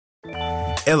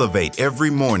Elevate every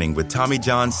morning with Tommy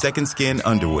John's Second Skin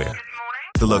underwear.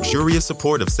 The luxurious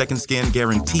support of Second Skin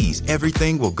guarantees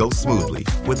everything will go smoothly.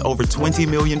 With over 20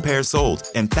 million pairs sold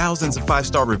and thousands of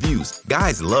 5-star reviews,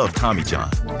 guys love Tommy John.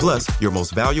 Plus, your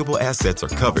most valuable assets are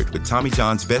covered with Tommy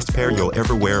John's best pair you'll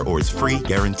ever wear or its free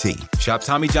guarantee. Shop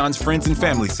Tommy John's Friends and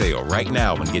Family Sale right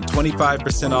now and get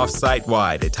 25% off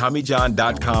site-wide at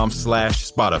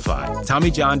TommyJohn.com/Spotify.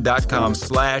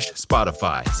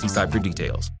 TommyJohn.com/Spotify. See site for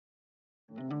details.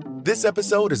 This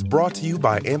episode is brought to you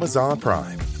by Amazon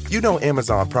Prime. You know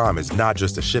Amazon Prime is not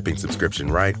just a shipping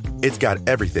subscription, right? It's got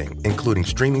everything, including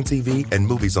streaming TV and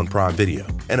movies on Prime Video.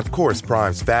 And of course,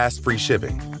 Prime's fast, free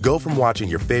shipping. Go from watching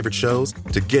your favorite shows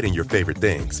to getting your favorite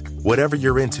things. Whatever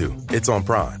you're into, it's on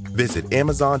Prime. Visit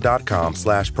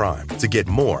Amazon.com/Prime to get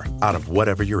more out of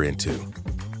whatever you're into.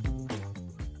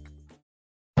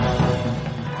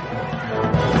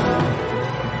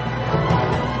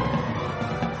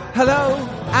 Hello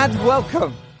and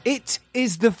welcome. It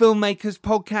is the Filmmakers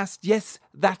Podcast. Yes,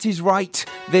 that is right.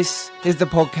 This is the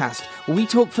podcast where we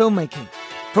talk filmmaking,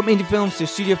 from indie films to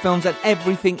studio films and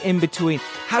everything in between.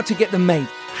 How to get them made,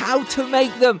 how to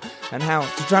make them, and how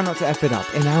to try not to F it up,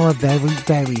 in our very,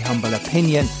 very humble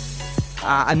opinion.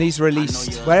 And these are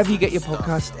released wherever you get your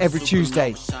podcast every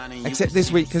Tuesday, except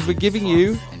this week because we're giving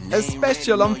you a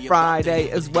special on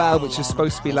Friday as well, which was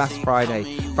supposed to be last Friday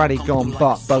gone,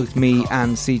 but both me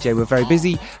and CJ were very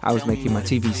busy. I was making my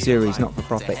TV series, Not For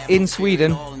Profit, in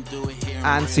Sweden,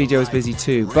 and CJ was busy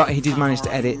too, but he did manage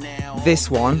to edit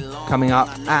this one coming up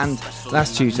and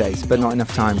last Tuesday's, but not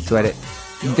enough time to edit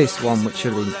this one, which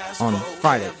should have been on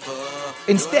Friday.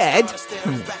 Instead,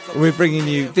 we're bringing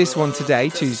you this one today,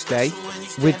 Tuesday,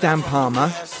 with Dan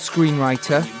Palmer,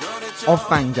 screenwriter of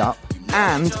FANGED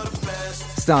and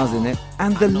stars in it,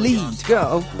 and the lead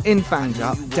girl in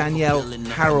FANGED, Danielle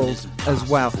as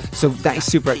well. So that is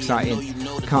super exciting.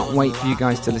 Can't wait for you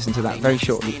guys to listen to that very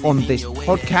shortly on this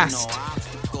podcast.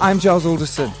 I'm Giles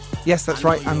Alderson. Yes, that's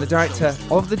right. I'm the director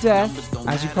of The Deaf,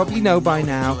 as you probably know by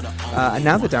now, and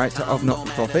now the director of Not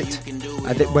For Profit.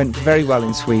 That went very well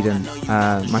in Sweden.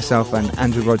 Myself and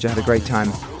Andrew Roger had a great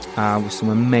time with some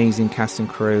amazing cast and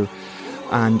crew,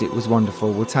 and it was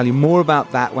wonderful. We'll tell you more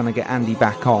about that when I get Andy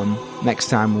back on next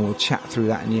time. We'll chat through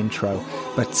that in the intro.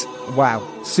 But wow,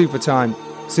 super time,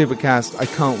 super cast. I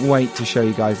can't wait to show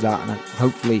you guys that, and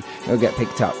hopefully it'll get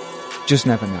picked up. Just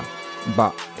never know.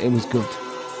 But it was good.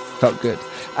 Felt good.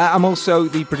 I'm also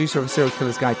the producer of A Serial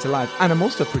Killer's Guide to Life, and I'm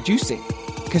also producing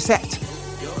Cassette,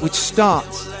 which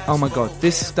starts, oh my god,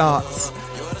 this starts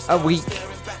a week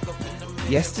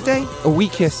yesterday.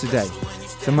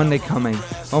 So Monday coming.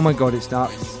 Oh my god, it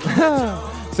starts.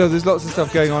 So there's lots of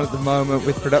stuff going on at the moment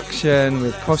with production,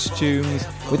 with costumes,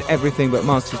 with everything, but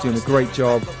Mark's is doing a great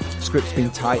job. Script's been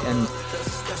tightened.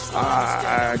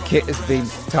 Kit has been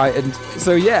tightened.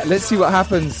 So yeah, let's see what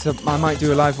happens. I might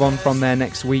do a live one from there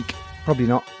next week. Probably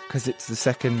not, because it's the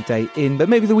second day in, but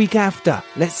maybe the week after.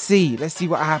 Let's see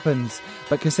what happens.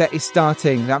 But Cassette is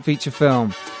starting, that feature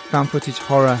film, found footage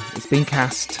horror. It's been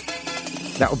cast.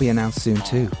 That will be announced soon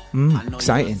too.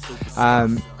 Exciting.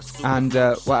 And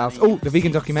what else? Oh, the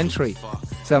vegan documentary.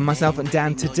 So myself and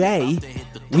Dan today,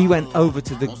 we went over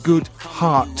to the Good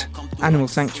Heart Animal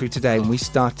Sanctuary today, and we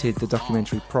started the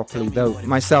documentary properly, though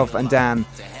myself and Dan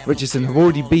Richardson have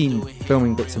already been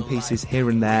filming bits and pieces here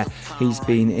and there. He's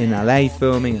been in LA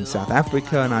filming, in South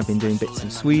Africa, and I've been doing bits in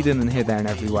Sweden and here, there and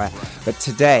everywhere. But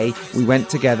today we went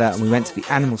together and we went to the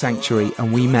Animal Sanctuary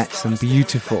and we met some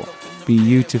beautiful,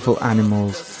 beautiful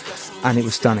animals, and it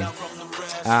was stunning.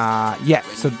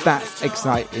 So that's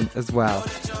exciting as well.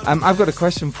 I've got a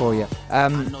question for you.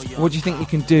 What do you think you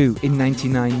can do in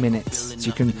 99 minutes? So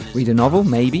you can read a novel,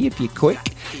 maybe, if you're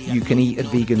quick. You can eat a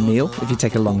vegan meal, if you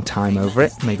take a long time over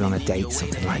it, maybe on a date,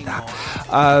 something like that.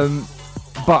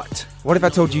 But what if I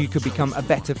told you could become a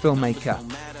better filmmaker?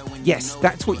 Yes,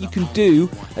 that's what you can do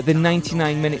at the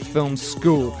 99-Minute Film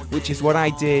School, which is what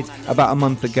I did about a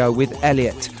month ago with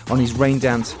Elliot on his Rain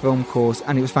Dance film course,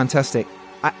 and it was fantastic.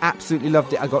 I absolutely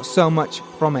loved it. I got so much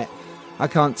from it. I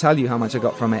can't tell you how much I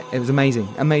got from it. It was amazing,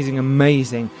 amazing,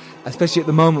 amazing. Especially at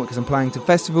the moment, because I'm applying to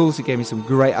festivals. He gave me some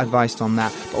great advice on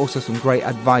that, but also some great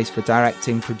advice for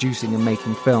directing, producing and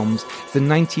making films. It's the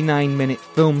 99-Minute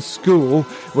Film School,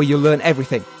 where you'll learn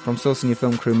everything from sourcing your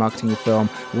film crew, marketing your film,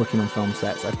 working on film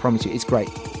sets. I promise you, it's great.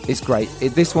 It's great.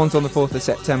 This one's on the 4th of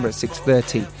September at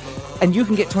 6:30. And you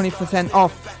can get 20%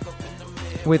 off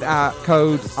with our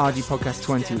code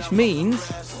RGPodcast20, which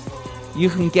means you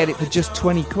can get it for just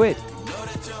 20 quid.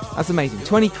 That's amazing.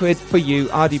 20 quid for you,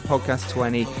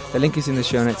 RDPodcast20. The link is in the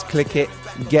show notes. Click it,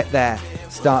 get there,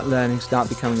 start learning, start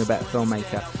becoming a better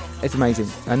filmmaker. It's amazing.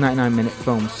 A 99-minute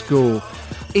film school.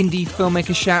 Indie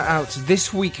filmmaker shout-outs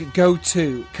this week go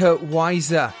to Kurt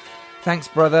Weiser. Thanks,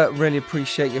 brother. Really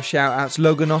appreciate your shout-outs.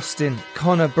 Logan Austin,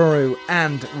 Connor Burrow,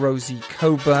 and Rosie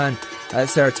Coburn.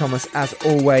 Sarah Thomas, as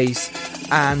always.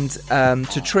 And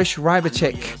to Trish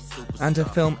Rybachik and her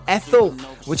film Ethel,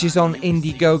 which is on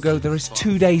Indiegogo. There is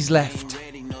 2 days left.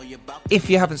 If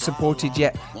you haven't supported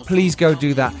yet, please go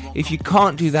do that. If you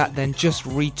can't do that, then just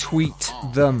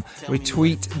retweet them.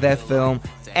 Retweet their film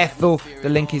Ethel. The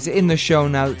link is in the show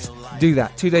notes. Do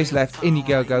that. 2 days left.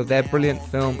 Indiegogo, their brilliant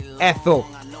film Ethel.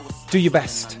 Do your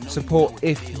best. Support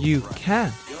if you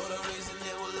can.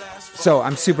 So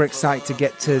I'm super excited to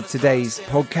get to today's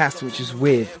podcast, which is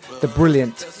with the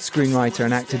brilliant screenwriter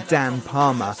and actor Dan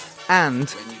Palmer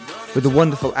and with the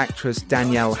wonderful actress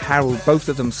Danielle Harold. Both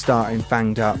of them star in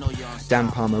Fanged Up. Dan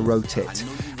Palmer wrote it.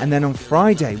 And then on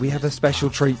Friday, we have a special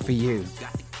treat for you.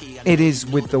 It is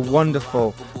with the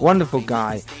wonderful, wonderful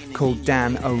guy called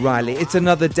Dan O'Reilly. It's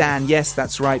another Dan, yes,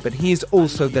 that's right, but he is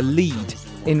also the lead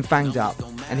in Fanged Up,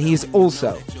 and he is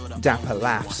also Dapper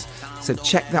Laughs. So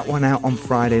check that one out on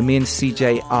Friday. Me and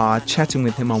CJ are chatting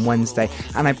with him on Wednesday,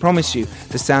 and I promise you,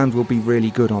 the sound will be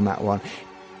really good on that one.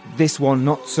 This one,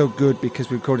 not so good because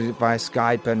we recorded it via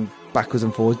Skype and backwards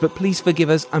and forwards, but please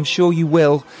forgive us. I'm sure you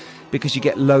will, because you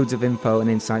get loads of info and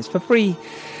insights for free.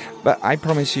 But I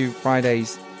promise you,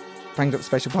 Friday's Fanged Up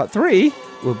Special Part 3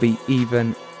 will be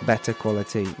even better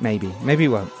quality. Maybe it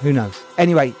won't. Who knows?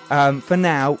 Anyway, for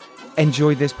now,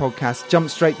 enjoy this podcast. Jump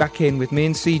straight back in with me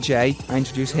and CJ. I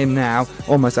introduce him now.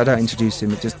 Almost, I don't introduce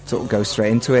him. It just sort of goes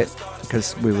straight into it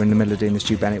because we were in the middle of doing the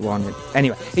Stu Bennett one.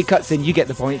 Anyway, it cuts in. You get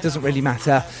the point. It doesn't really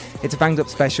matter. It's a Fanged Up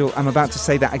Special. I'm about to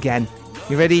say that again.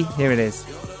 You ready? Here it is.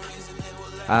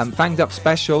 Fanged Up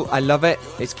Special. I love it.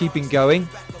 It's keeping going,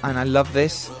 and I love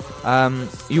this.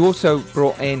 You also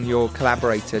brought in your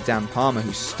collaborator Dan Palmer,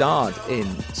 who starred in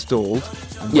Stalled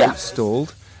and wrote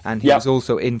Stalled, and he was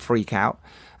also in Freak Out.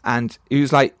 And he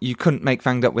was like, you couldn't make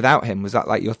Fanged Up without him. Was that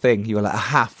like your thing? You were like, I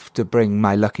have to bring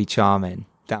my lucky charm in.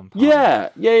 Dan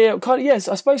Palmer. Yeah. Kind of, yes,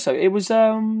 I suppose so. It was.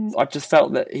 I just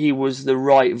felt that he was the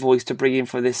right voice to bring in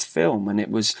for this film, and it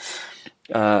was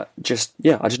I just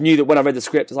knew that when I read the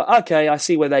script, I was like, okay, I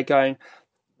see where they're going.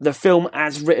 The film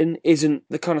as written isn't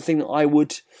the kind of thing that I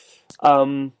would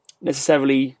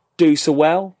necessarily do so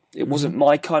well. It wasn't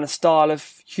my kind of style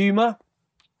of humour.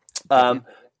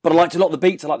 But I liked a lot of the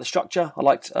beats. I liked the structure. I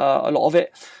liked a lot of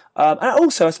it. And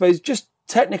also, I suppose, just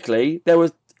technically, there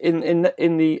was in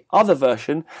the other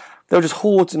version, there were just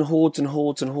hordes and hordes and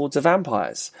hordes and hordes of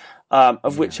vampires,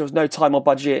 of which there was no time or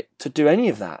budget to do any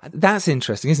of that. That's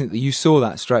interesting, isn't it? That you saw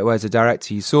that straight away as a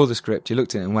director. You saw the script, you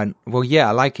looked at it and went, well, yeah,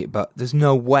 I like it, but there's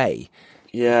no way.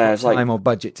 Yeah, it's like time or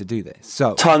budget to do this.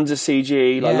 So tons of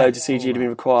CG, loads of CG to be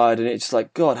required, and it's just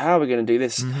like, God, how are we going to do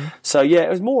this? So yeah, it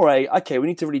was more okay, we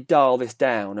need to really dial this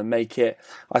down and make it,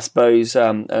 I suppose,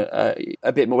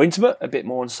 a bit more intimate, a bit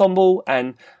more ensemble,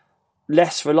 and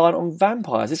less reliant on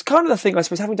vampires. It's kind of the thing, I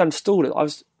suppose, having done Stalled, I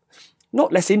was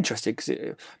not less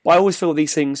interested, but I always feel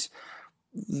these things,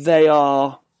 they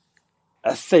are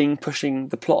a thing pushing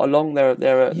the plot along. They're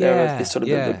this sort of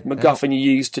the MacGuffin you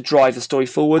use to drive the story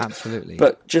forward. Absolutely.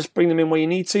 But just bring them in where you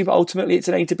need to. But ultimately, it's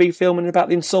an A to B film and about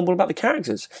the ensemble, about the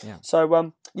characters. Yeah.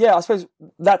 So I suppose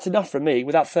that's enough from me.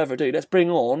 Without further ado, let's bring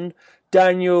on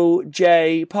Daniel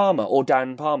J. Palmer, or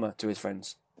Dan Palmer to his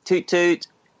friends. Toot toot.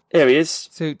 Here he is.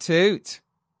 Toot toot.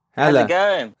 Hello. How's it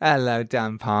going? Hello,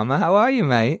 Dan Palmer. How are you,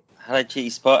 mate? Hello,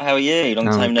 G-Spot. How are you? Long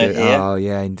time no hear. Oh,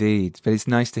 yeah, indeed. But it's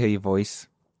nice to hear your voice.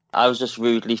 I was just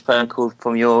rudely phone called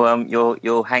from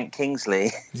your Hank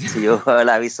Kingsley to your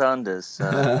Larry Sanders,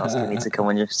 asking me to come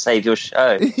on save your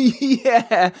show.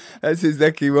 Yeah, that's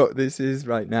exactly what this is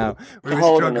right now.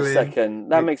 Hold on a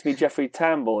second. That makes me Jeffrey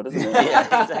Tambor, doesn't it?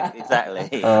 Yeah,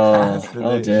 exactly.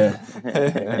 Oh dear.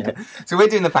 So we're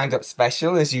doing the Fanged Up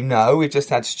special, as you know. We've just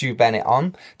had Stu Bennett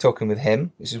on, talking with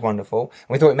him, which is wonderful. And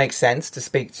we thought it makes sense to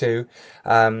speak to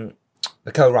the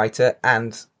co-writer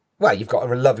and... Well, you've got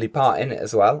a lovely part in it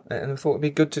as well, and I thought it'd be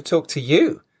good to talk to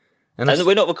you. And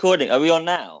we're not recording. Are we on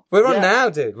now? We're on now,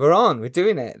 dude. We're on. We're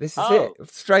doing it. This is it.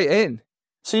 Straight in.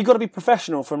 So you've got to be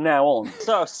professional from now on.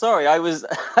 Sorry, I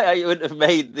would have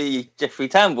made the Jeffrey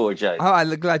Tambor joke. Oh,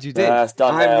 I'm glad you did.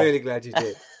 Done I'm really glad you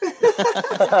did.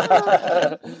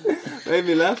 Made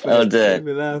me laugh. Oh dear. Made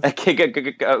me laugh. Okay,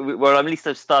 well, at least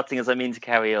I'm starting as I mean to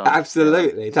carry on.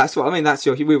 Absolutely. That's what I mean.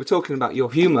 We were talking about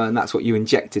your humour, and that's what you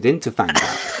injected into Fanged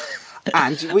Up.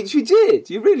 And which you did,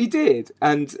 you really did,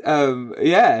 and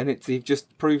and you've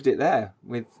just proved it there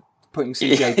with putting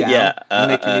CJ down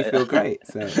and making me feel great.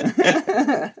 So.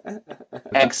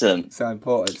 Excellent. So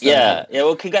important. So yeah.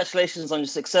 Well, congratulations on your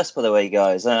success, by the way,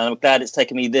 guys. I'm glad it's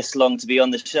taken me this long to be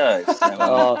on the show. So,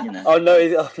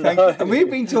 no. And we've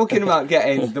been talking about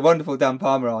getting the wonderful Dan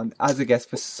Palmer on as a guest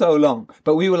for so long,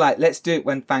 but we were like, let's do it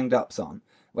when Fanged Up's on,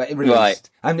 where it released, right.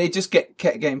 And it just kept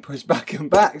getting pushed back and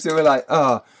back. So we're like,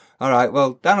 oh. All right,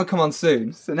 well, Dan will come on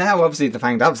soon. So now, obviously, the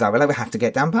Fanged Up's out. We're like, we have to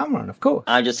get Dan Palmer on, of course.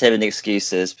 I'm just hearing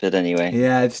excuses, but anyway.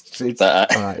 Yeah, it's all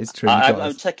right, it's true.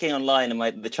 I'm checking online, and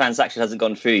the transaction hasn't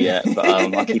gone through yet, but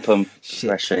I'll keep on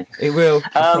refreshing. It will,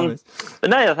 I promise. But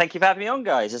no, thank you for having me on,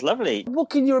 guys. It's lovely. What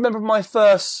can you remember of my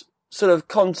first sort of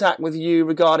contact with you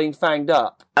regarding Fanged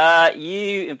Up?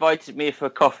 You invited me for a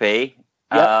coffee.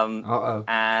 Yep. And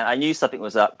I knew something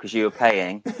was up because you were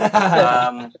paying.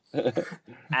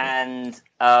 And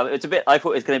it was a bit. I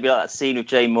thought it was going to be like that scene with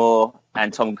Jay Moore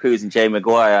and Tom Cruise and Jay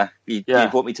Maguire. You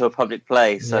brought me to a public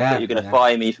place, so I thought you were going to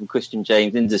fire me from Christian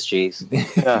James Industries.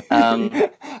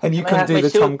 And you couldn't do the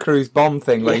Tom Cruise bomb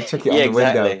thing where you took it on the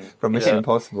window from Mission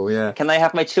Impossible. Yeah. Can I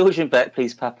have my children back,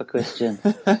 please, Papa Christian?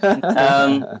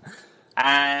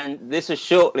 And this was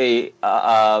shortly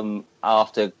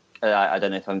after. I don't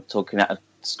know if I'm talking out of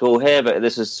school here, but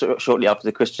this was shortly after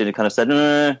the Christian who kind of said,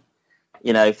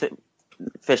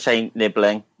 fish ain't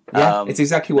nibbling. Yeah, it's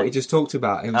exactly what he just talked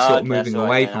about. Him sort of moving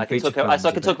away from feature films. So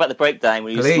I can talk about the breakdown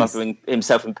when he was smothering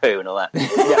himself in poo and all that.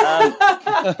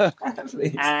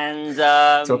 And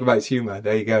talk about his humour.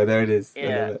 There you go. There it is.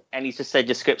 Yeah, and he just said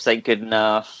your scripts ain't good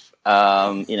enough.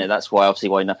 That's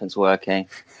why nothing's working.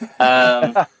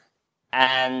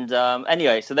 And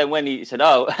anyway, so then when he said,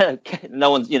 no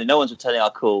one's returning our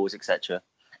calls, etc.,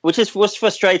 which was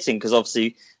frustrating because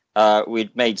obviously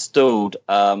we'd made Stalled,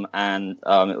 and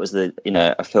it was a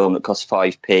film that cost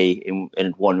 5p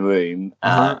in one room,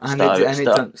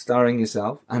 starring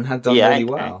yourself, and had done really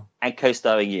well. And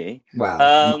co-starring you. Well,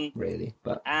 not really,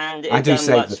 but I do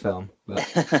save the film.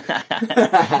 But.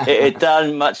 it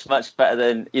done much better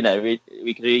than we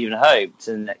could have even hoped,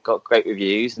 and it got great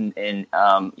reviews in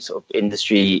sort of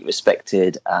industry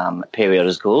respected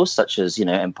periodicals such as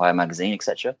Empire magazine,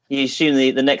 etc. You assume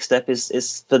the next step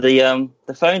is for the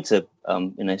phone to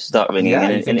start ringing. Yeah,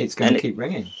 and it's going to keep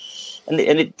ringing. And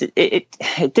it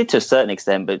did to a certain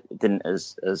extent, but it didn't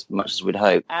as much as we'd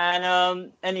hope.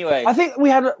 And anyway, I think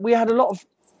we had a lot of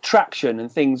traction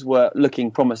and things were looking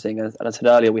promising. And I said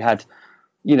earlier, we had,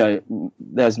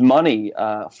 there's money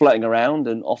floating around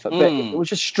and off it. But it was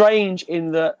just strange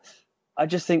in that I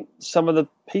just think some of the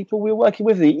people we were working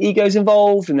with, the egos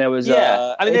involved, and there was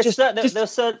there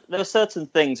were certain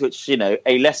things which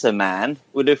a lesser man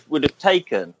would have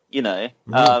taken. The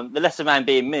lesser man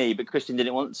being me, but Christian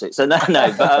didn't want to. So no.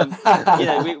 But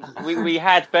we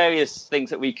had various things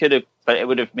that we could have, but it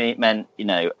would have meant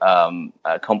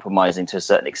compromising to a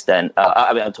certain extent.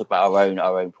 I'm talking about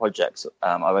our own projects,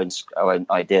 our own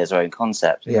ideas, our own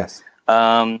concepts. Yes.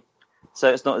 So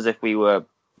it's not as if we were.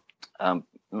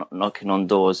 Knocking on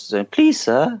doors saying, please,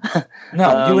 sir.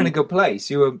 No, you were in a good place.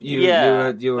 You were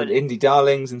indie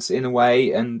darlings in a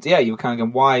way, and you were kind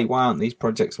of going, why aren't these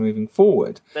projects moving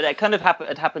forward? But it kind of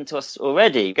happened to us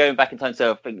already, going back in time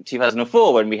to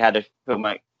 2004 when we had a film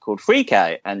called Freak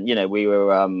Out, and we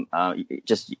were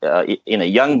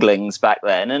younglings back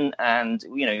then, and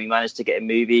we managed to get a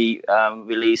movie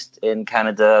released in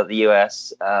Canada, the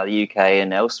US, the UK,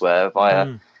 and elsewhere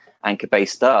via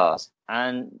anchor-based stars,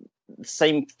 and the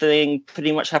same thing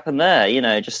pretty much happened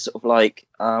there, just sort of like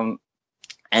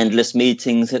endless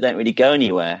meetings that don't really go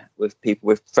anywhere with people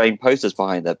with framed posters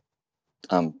behind their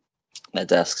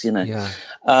desks, Yeah.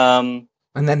 And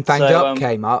then Fanged Up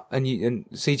came up, and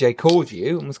CJ called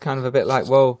you and was kind of a bit like,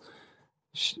 well,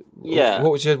 yeah.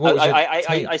 What was your take?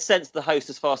 I sensed the host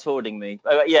was fast forwarding me.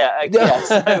 So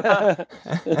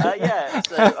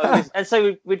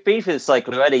we'd been through the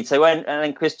cycle already. So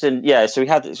then Christian, so we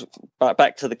had this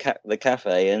back to the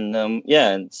cafe, and and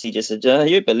CJ said,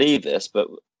 "You believe this, but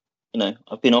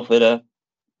I've been offered a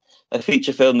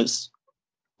feature film that's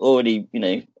already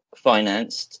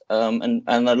financed, and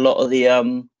a lot of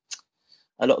the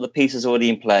pieces already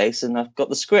in place, and I've got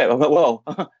the script." I'm like, well.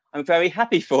 I'm very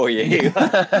happy for you. You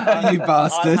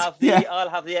bastard. I'll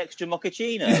have the extra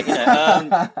mochaccino.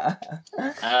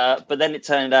 But then it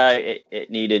turned out it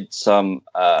needed some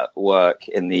work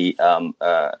in the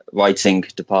writing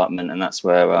department, and that's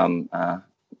where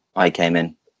I came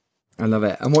in. I love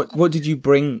it. And what did you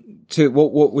bring to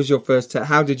what was your first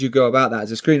how did you go about that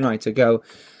as a screenwriter? Go,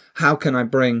 how can I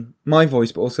bring my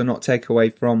voice but also not take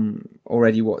away from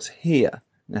already what's here?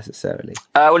 Necessarily.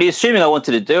 Well, you're assuming I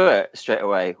wanted to do it straight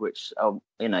away, which, to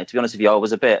be honest with you, I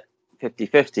was a bit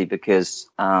 50-50 because,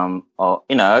 I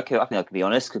think I can be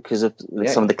honest because of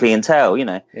some of the clientele,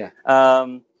 because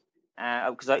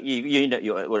you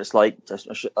know what it's like.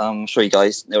 I'm sure you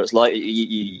guys know what it's like.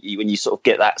 You when you sort of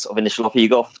get that sort of initial offer, you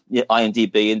go off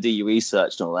IMDb and do your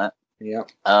research and all that. Yeah.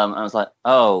 And I was like,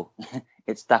 oh,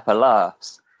 it's Dapper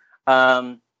Laughs.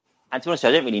 And to be honest,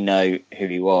 I didn't really know who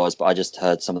he was, but I just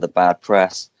heard some of the bad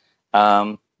press.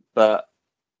 But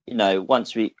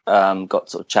once we got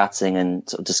sort of chatting and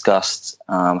sort of discussed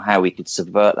how we could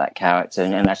subvert that character,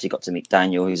 and actually got to meet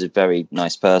Daniel, who's a very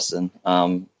nice person.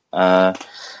 And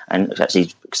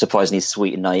actually surprisingly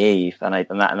sweet and naive, and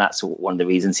that's one of the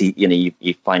reasons you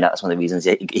find out that's one of the reasons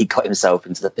he got himself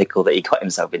into the pickle that he got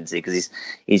himself into, because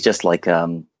he's just like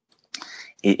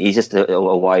he's just a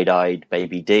wide-eyed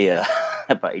baby deer,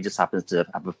 but he just happens to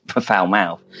have a foul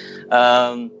mouth.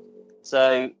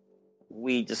 So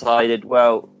we decided,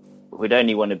 well, we'd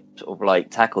only want to sort of like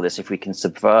tackle this if we can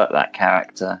subvert that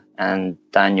character, and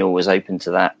Daniel was open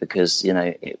to that because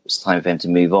it was time for him to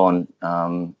move on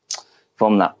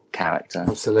from that character.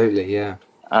 Absolutely, yeah.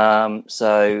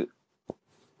 So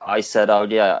I said,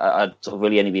 I'd sort of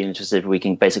really only be interested if we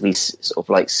can basically sort of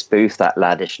like spoof that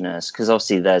laddishness, because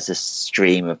obviously there's this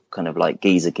stream of kind of like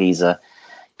geezer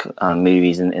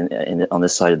movies in on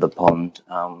this side of the pond.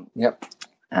 Yep.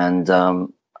 And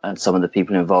some of the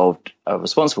people involved are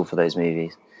responsible for those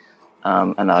movies.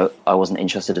 And I wasn't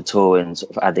interested at all in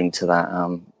sort of adding to that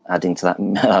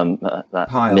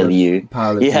that milieu.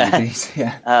 Pile of movies,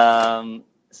 yeah.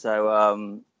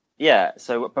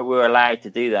 But we were allowed to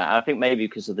do that. I think maybe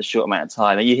because of the short amount of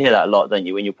time, and you hear that a lot, don't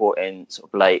you? When you're brought in sort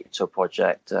of late to a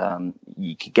project,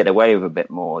 you could get away with a bit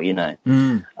more,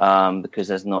 because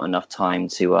there's not enough time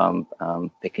to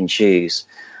pick and choose.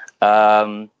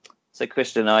 So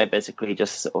Christian and I basically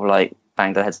just sort of like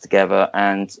banged our heads together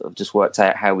and sort of just worked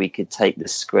out how we could take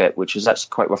this script, which was actually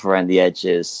quite rough around the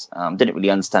edges. Didn't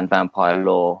really understand vampire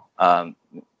law,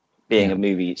 being a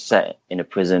movie set in a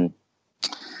prison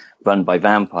run by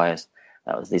vampires.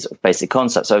 That was the sort of basic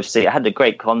concept. So obviously it had a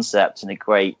great concept and a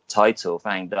great title,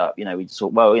 Fanged Up. We just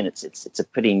thought, well, it's a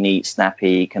pretty neat,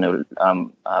 snappy kind of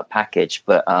package,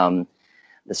 but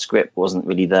the script wasn't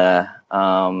really there.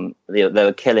 They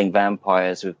were killing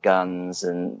vampires with guns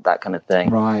and that kind of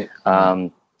thing. Right.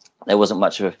 There wasn't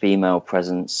much of a female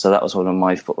presence, so that was one of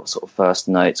my sort of first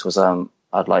notes. Was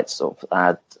I'd like to sort of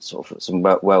add sort of some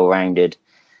well-rounded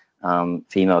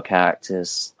female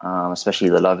characters, especially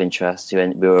the love interest.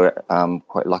 We were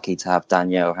quite lucky to have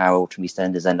Danielle Harold from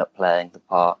EastEnders end up playing the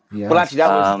part. Yes. Well, actually,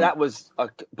 that was a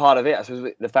part of it. I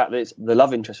suppose the fact that it's the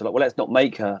love interest. Like, well, let's not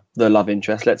make her the love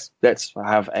interest. Let's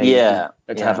have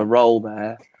have a role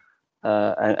there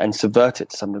and subvert it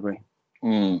to some degree.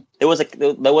 There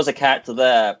was a character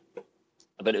there,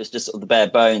 but it was just sort of the bare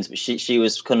bones. But she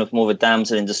was kind of more of a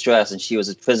damsel in distress, and she was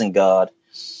a prison guard.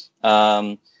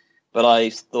 But I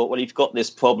thought, well, you've got this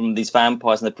problem, these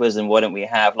vampires in the prison. Why don't we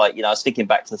have I was thinking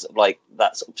back to sort of like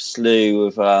that sort of slew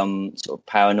of sort of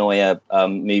paranoia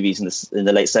movies in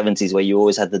the late 70s, where you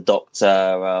always had the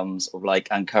doctor sort of like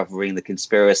uncovering the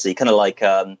conspiracy, kind of like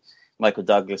Michael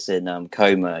Douglas in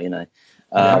Coma,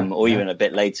 even a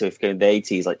bit later, if you go in the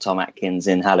 80s, like Tom Atkins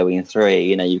in Halloween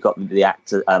 3. You've got the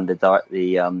actor,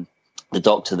 the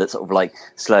doctor that sort of like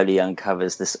slowly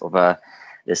uncovers this sort of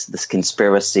this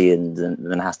conspiracy, and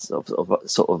then has to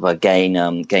sort of gain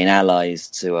allies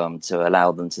to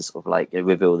allow them to sort of like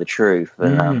reveal the truth.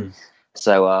 And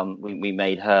so we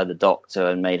made her the doctor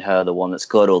and made her the one that's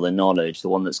got all the knowledge, the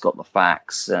one that's got the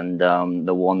facts, and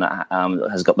the one that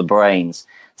has got the brains.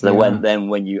 So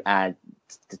when you add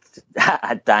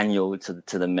Daniel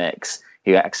to the mix,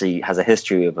 who actually has a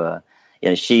history of her.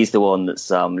 She's the one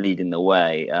that's leading the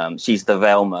way. She's the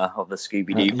Velma of the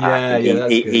Scooby-Doo pack.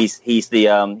 He's the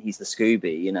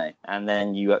Scooby, And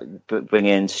then you bring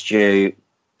in Stu.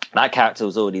 That character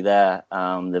was already there,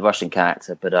 the Russian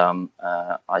character, but I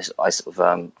sort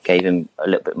of gave him a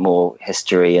little bit more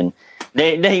history and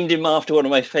named him after one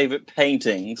of my favourite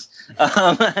paintings. He's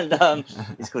called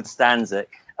Stanzik.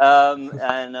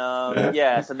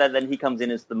 So then he comes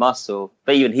in as the muscle,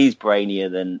 but even he's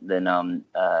brainier than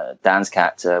Dan's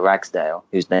character Ragsdale,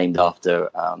 who's named after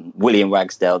William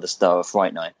Ragsdale, the star of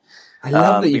Fright Night. I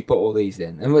love that you put all these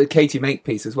in, and with Katie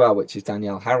Makepeace as well, which is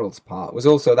Danielle Harold's part, was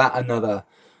also that another.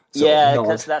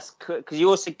 Because you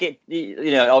also get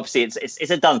obviously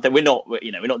it's a done thing. We're not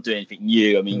doing anything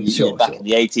new. I mean, back in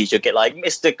the 80s, you'll get like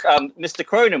Mr.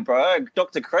 Cronenberg,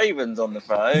 Dr. Craven's on the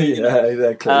phone.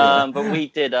 Exactly. But we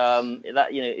did that.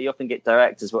 You often get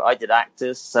directors. Well, I did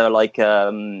actors. So like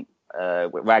Ragsdale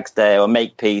or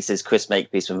Makepeace is Chris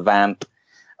Makepeace from Vamp.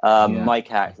 My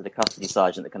character, the custody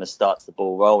sergeant, that kind of starts the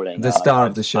ball rolling. The star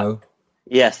of the show.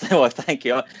 Yes, well, thank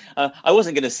you. I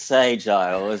wasn't going to say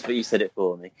Giles, but you said it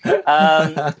for me.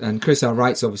 And Chris R.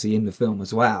 Wright's obviously in the film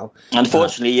as well.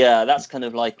 Unfortunately, that's kind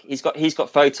of like he's got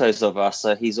photos of us,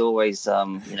 so he's always he's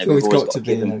always got to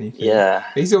be in anything. Yeah,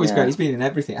 but he's always great. He's been in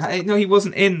everything. No, he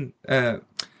wasn't in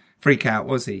Freak Out,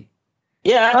 was he?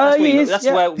 Yeah, that's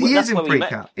where we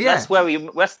met. Yeah. That's where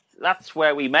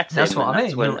we met him. That's what I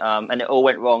mean. When, and it all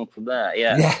went wrong from there.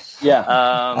 Yeah.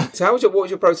 So what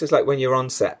was your process like when you were on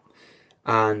set?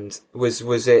 And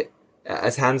was it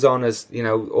as hands-on as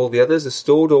all the others are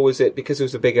stored, or was it because there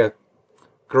was a bigger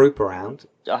group around?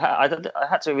 I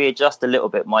had to readjust a little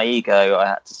bit. My ego, I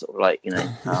had to sort of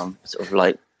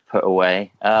like put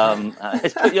away.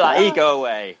 Put your ego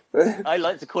away. I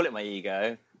like to call it my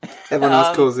ego. Everyone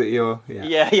else calls it your...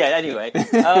 Yeah, anyway.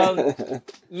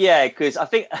 Because I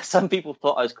think some people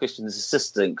thought I was Christian's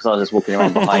assistant because I was just walking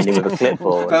around behind him with a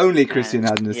clipboard. If only Christian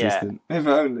had an assistant. If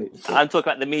only. I'm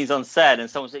talking about the mise en scène, and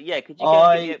someone said, could you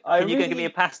go give me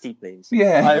a pasty, please?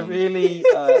 Yeah. I really...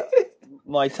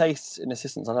 my tastes in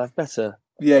assistants, I'd have better.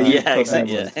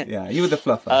 Exactly. Yeah, you were the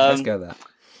fluffer. Let's go there.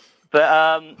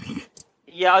 But...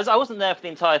 I wasn't there for the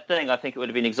entire thing. I think it would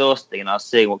have been exhausting, and I was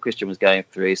seeing what Christian was going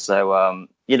through. So, I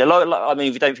mean,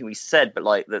 we don't think we said, but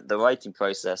like the writing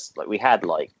process, like we had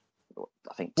I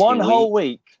think 2 one whole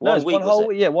week. week. No, one whole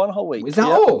week. Yeah, 1 whole week. Is that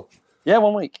all? Yeah,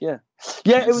 1 week. Yeah.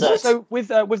 It was also with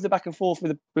the back and forth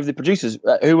with the producers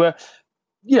who were,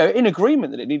 in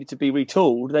agreement that it needed to be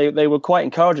retooled. They were quite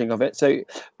encouraging of it. So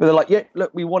they're like,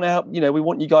 look, we want to help. We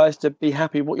want you guys to be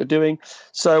happy with what you're doing.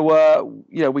 So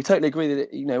we totally agree that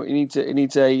it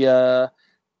needs a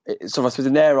sort of, I suppose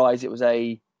in their eyes it was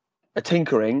a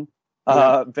tinkering.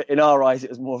 But in our eyes, it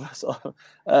was more of a sort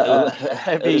of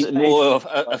heavy, it was more of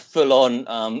a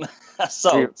full-on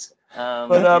assault.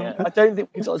 I don't think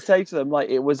we could sort of say to them like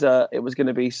it was going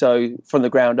to be so from the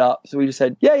ground up. So we just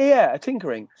said, a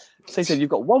tinkering. So they said, you've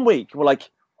got 1 week. We're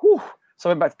like, whew. So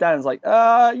I went back to Dan's like,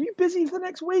 are you busy for the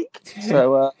next week?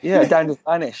 So Dan just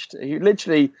vanished. He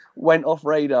literally went off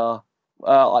radar.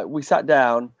 We sat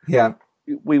down. Yeah.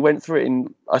 We went through it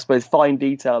in, I suppose, fine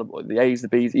detail, the A's, the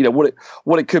B's,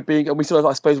 what it could be, and we sort of,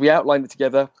 I suppose, we outlined it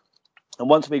together. And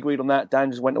once we agreed on that,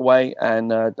 Dan just went away and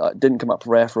didn't come up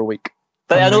for air for a week.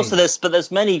 And also,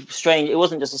 there's many strange. It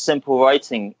wasn't just a simple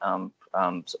writing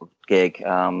sort of gig,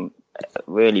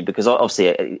 really, because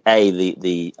obviously,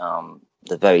 the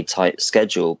very tight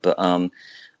schedule, but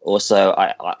also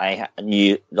I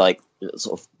knew like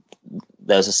sort of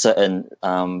there's a certain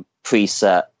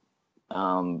preset.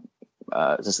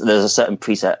 There's a certain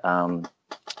preset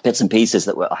bits and pieces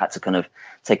that I had to kind of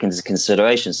take into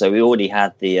consideration. So we already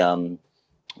had the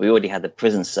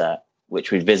prison set,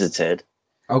 which we'd visited.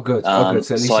 Oh, good. So I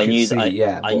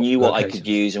knew what I could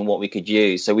use and what we could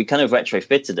use. So we kind of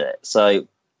retrofitted it. So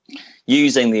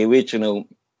using the original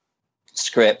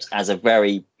script as a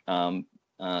very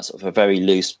sort of a very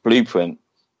loose blueprint,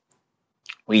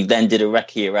 we then did a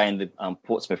recce around the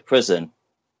Portsmouth prison.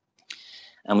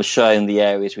 And was showing the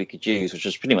areas we could use, which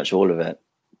was pretty much all of it.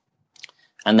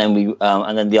 And then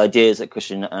the ideas that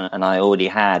Christian and I already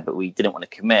had, but we didn't want to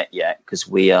commit yet because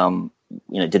we,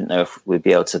 didn't know if we'd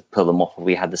be able to pull them off, or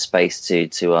we had the space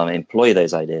to employ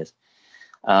those ideas.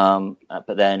 But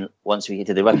then once we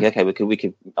did the recce, okay, we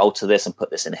could alter this and put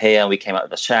this in here. And we came up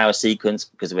with a shower sequence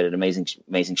because we had an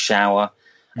amazing shower.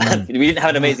 We didn't have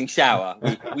an amazing shower.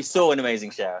 We saw an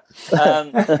amazing shower.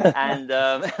 Well,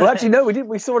 actually, no, we didn't.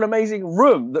 We saw an amazing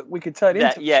room that we could turn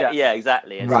into. Yeah,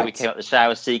 exactly. And so we came up with the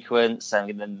shower sequence,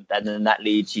 and then that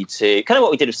leads you to kind of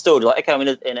what we did with storage. Like,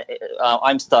 okay,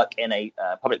 I'm stuck in a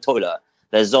public toilet.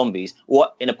 There's zombies.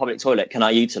 What in a public toilet can I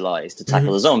utilize to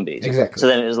tackle the zombies? Exactly. So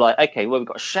then it was like, okay, well, we've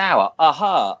got a shower.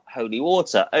 Aha, holy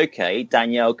water. Okay,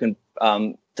 Danielle can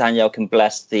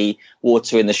bless the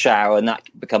water in the shower, and that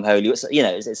can become holy. It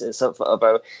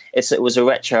was a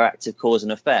retroactive cause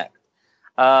and effect.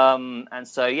 So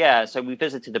we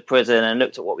visited the prison and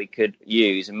looked at what we could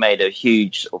use and made a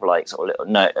huge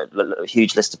a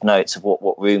huge list of notes of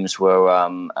what rooms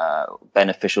were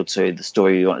beneficial to the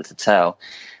story we wanted to tell,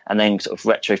 and then sort of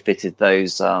retrofitted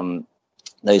those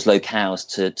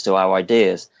locales to our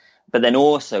ideas. But then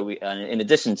also, in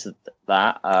addition to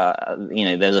that,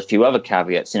 there's a few other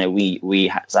caveats. We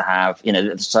had to have,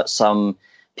 some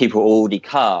people already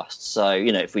cast. So,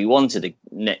 if we wanted to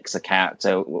nix a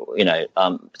character,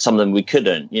 some of them we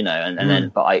couldn't,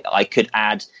 but I could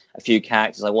add a few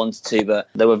characters I wanted to. But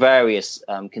there were various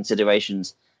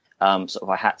considerations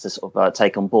I had to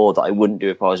take on board that I wouldn't do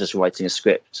if I was just writing a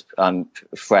script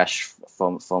fresh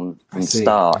from the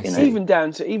start. Even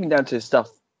down to stuff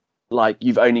like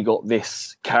you've only got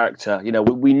this character. You know,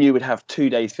 we knew we'd have 2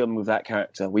 days filming with that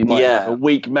character. We might have a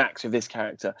week max with this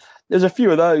character. There's a few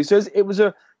of those. So it was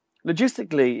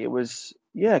logistically, it was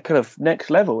kind of next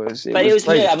level. It was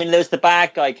crazy. I mean, there's the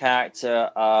bad guy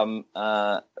character,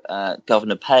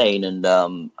 Governor Payne, and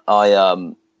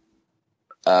I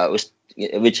was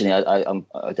originally I don't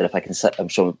know if I can say. I'm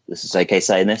sure this is okay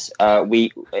saying this.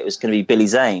 It was going to be Billy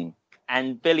Zane,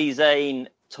 and Billy Zane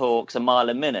talks a mile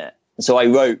a minute. So I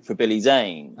wrote for Billy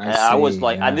Zane. I was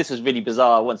like, and this was really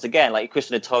bizarre. Once again, like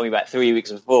Christian had told me about 3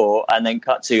 weeks before, and then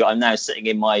cut to I'm now sitting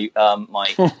in my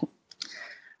my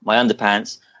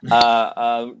underpants,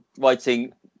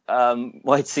 writing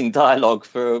dialogue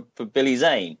for Billy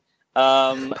Zane.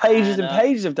 Pages and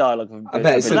pages of dialogue. I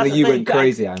bet it's something you went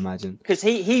crazy. I imagine because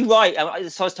he write.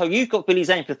 So I was told you've got Billy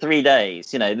Zane for 3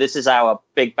 days. You know, this is our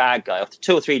big bad guy. After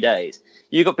 2 or 3 days,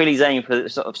 you got Billy Zane for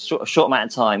sort of short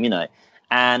amount of time. You know.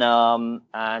 And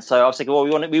so I was thinking, well,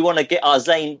 we want to get our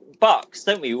Zane bucks,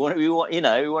 don't we? We want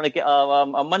to get our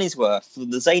money's worth for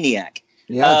the Zaniac.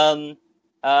 Yeah.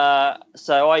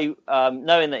 So I,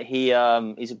 knowing that he's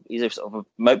a sort of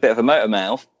bit of a motor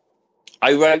mouth,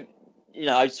 I wrote. You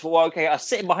know, I just thought, well, okay, I was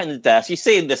sitting behind the desk. You've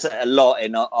seen this a lot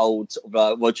in old sort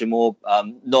of Roger Moore,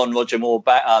 non-Roger Moore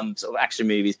sort of action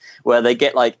movies, where they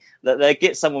get they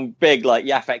get someone big like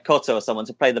Yaphet Kotto or someone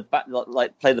to play the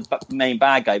main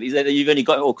bad guy. But you've only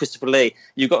got Christopher Lee.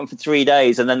 You've got him for 3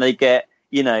 days, and then they get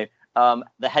the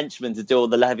henchmen to do all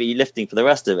the heavy lifting for the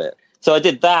rest of it. So I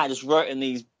did that, just wrote in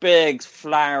these big,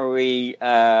 flowery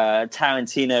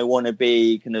Tarantino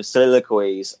wannabe kind of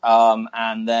soliloquies,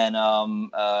 and then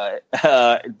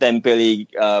Billy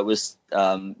was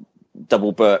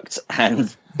double booked,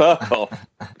 and Burkoff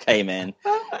came in,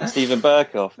 Stephen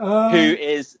Burkoff, who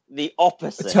is the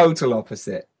opposite, a total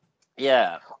opposite.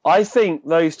 Yeah, I think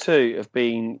those two have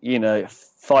been,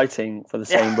 fighting for the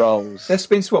same roles. They've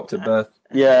been swapped at birth.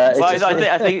 Yeah,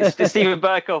 I think Stephen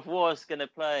Burkoff was going to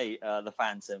play the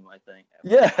Phantom. I think.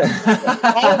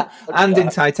 Yeah, and in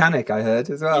Titanic, I heard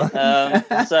as well.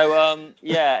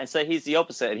 And so he's the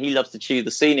opposite, and he loves to chew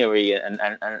the scenery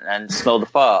and smell the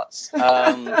farts.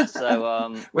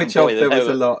 Which there was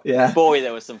a lot. Yeah, boy,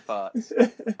 there were some farts.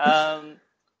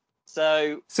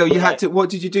 So you had to. What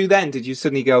did you do then? Did you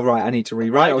suddenly go, right, I need to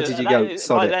rewrite, or did you go,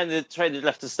 sod it? Then the train had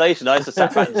left the station. I just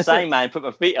sat back in the same man, put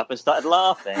my feet up, and started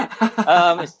laughing.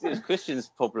 It was Christian's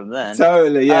problem then.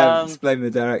 Totally, yeah. Just blame the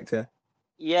director.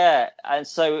 Yeah, and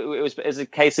so it was a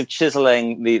case of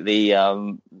chiseling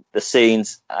the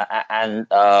scenes and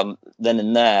then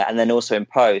and there, and then also in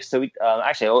post. So we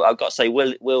actually, I've got to say,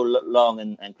 Will Long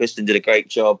and Christian did a great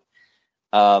job.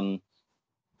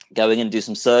 Going in and do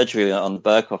some surgery on the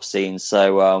Burkoff scenes.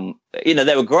 So,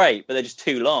 they were great, but they're just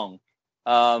too long.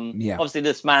 Obviously,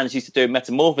 this man's used to do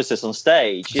metamorphosis on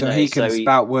stage. He can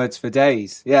spout words for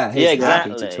days. Yeah, he's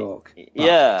exactly. happy to talk.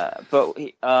 But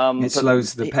it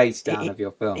slows the pace down of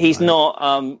your film. He's not,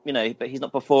 but he's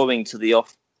not performing to the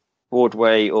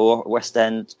off-Broadway or West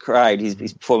End crowd. He's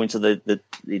performing to the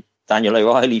Daniel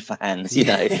O'Reilly fans, So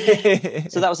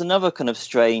that was another kind of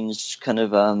strange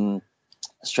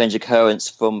occurrence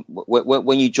from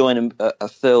when you join a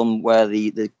film where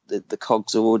the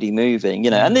cogs are already moving,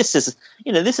 and this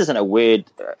isn't a weird,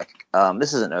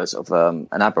 this isn't a sort of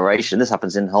an aberration. This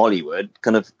happens in Hollywood,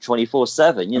 kind of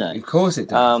 24/7. Of course it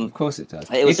does. Of course it does.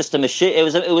 It was just a machine. It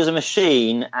was a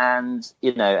machine, and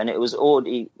and it was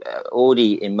already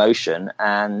in motion.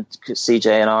 And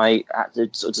CJ and I had to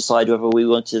sort of decide whether we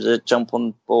wanted to jump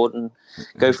on board and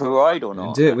go for a ride or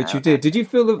not. Do it, which you did. Did you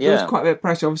feel that there was quite a bit of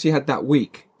pressure? Obviously, you had that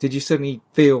week. Did you suddenly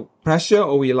feel pressure,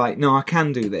 or were you like, no, I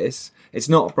can do this? It's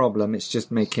not a problem. It's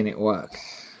just making it work.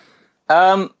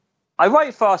 I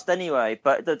write fast anyway,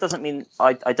 but that doesn't mean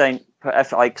I don't put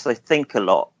effort. Because I think a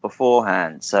lot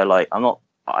beforehand. So like, I'm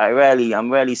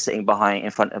rarely sitting behind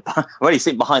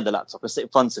the laptop. I sit in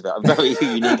front of it. I'm very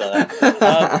unique like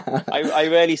that. I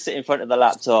rarely sit in front of the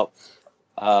laptop.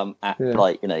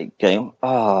 Going,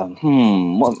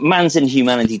 what man's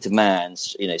inhumanity to man,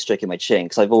 stroking my chin,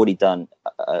 because I've already done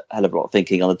a hell of a lot of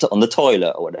thinking on the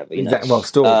toilet or whatever. Well,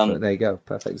 Storm, there you go,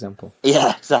 perfect example.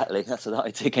 Yeah, exactly. That's what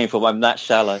I came from. I'm that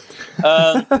shallow,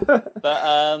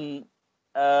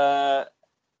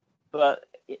 but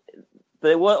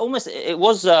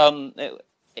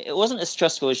it wasn't as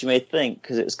stressful as you may think,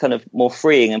 because it was kind of more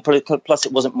freeing, and plus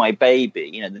it wasn't my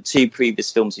baby. The two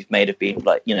previous films we've made have been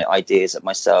ideas that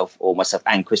myself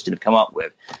and Christian have come up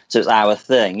with, so it's our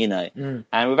thing,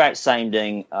 And without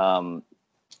sounding kind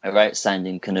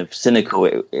of cynical,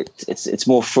 it's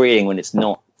more freeing when it's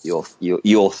not your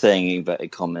thing,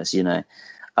 inverted commas,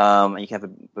 And you can have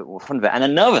a bit more fun with it. And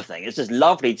another thing, it's just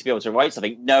lovely to be able to write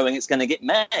something knowing it's going to get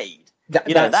made.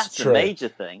 That's true. a major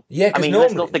thing. Yeah, I mean,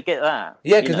 let's not forget that.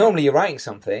 Yeah, because normally you're writing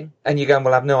something and you're going,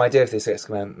 well, I have no idea if this gets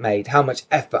made, how much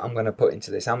effort I'm going to put into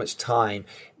this, how much time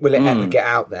will it ever get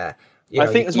out there. I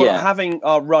think as well, having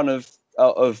our run of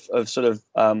sort of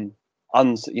our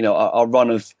run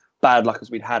of bad luck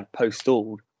as we'd had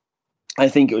post-stalled, I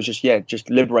think it was just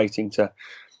liberating to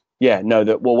know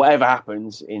that, well, whatever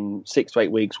happens in 6 to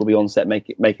 8 weeks, we'll be on set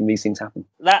making these things happen.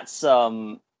 That's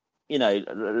that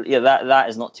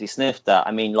is not to be sniffed at.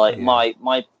 I mean, like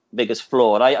my biggest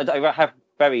flaw, and I have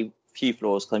very few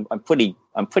flaws. Cause I'm pretty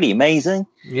amazing.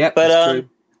 Yeah, but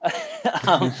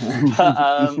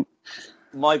that's true.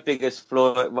 My biggest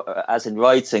flaw, as in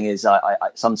writing, is I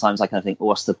sometimes I kind of think,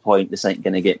 what's the point? This ain't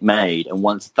going to get made. And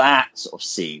once that sort of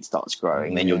seed starts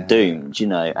growing, then you're doomed,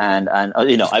 And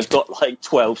I've got like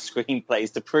 12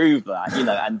 screenplays to prove that,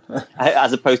 and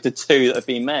as opposed to 2 that have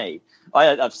been made.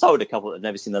 I've sold a couple that have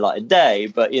never seen the light of day,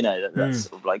 but that's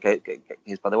sort of like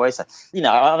goes by the wayside. And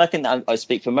I think that I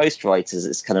speak for most writers.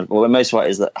 It's kind of, well, most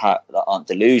writers that aren't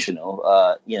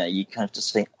delusional. You kind of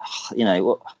just think,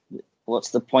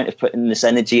 what's the point of putting this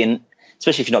energy in,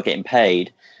 especially if you're not getting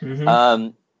paid?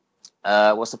 Mm-hmm.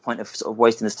 What's the point of sort of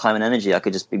wasting this time and energy? I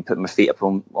could just be putting my feet up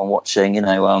on watching,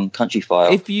 Country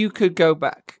File. If you could go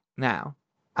back now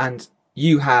and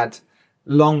you had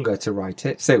longer to write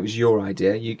it, say it was your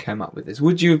idea, you came up with this,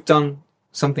 would you have done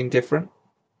something different?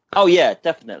 Oh yeah,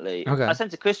 definitely. Okay. I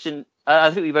said to Christian, I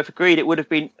think we both agreed it would have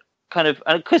been kind of,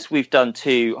 and because we've done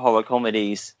 2 horror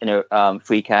comedies,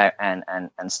 Freak Out and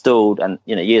Stalled, and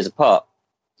years apart,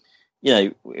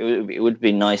 it would have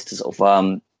been nice to sort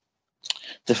of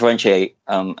differentiate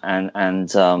and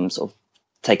sort of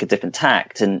take a different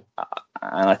tact. And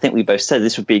I think we both said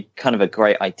this would be kind of a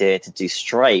great idea to do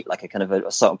straight, like a kind of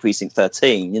Assault on Precinct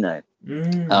 13,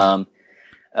 Rio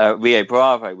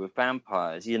Bravo with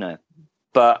vampires,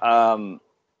 But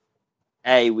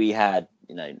A, we had,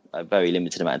 a very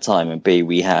limited amount of time, and B,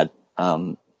 we had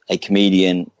a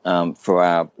comedian for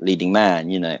our leading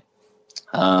man,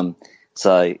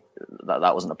 so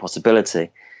that wasn't a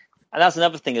possibility. And that's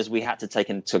another thing, is we had to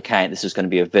take into account this was going to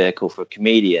be a vehicle for a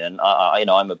comedian, and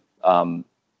I'm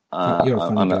You're a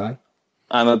funny guy.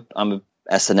 I'm a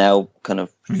SNL kind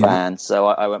of fan, so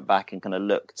I went back and kind of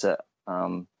looked at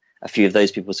a few of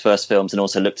those people's first films, and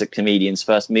also looked at comedians'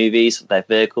 first movies, their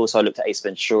vehicles. So I looked at Ace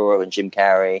Ventura and Jim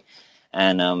Carrey,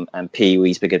 and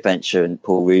Pee-wee's Big Adventure and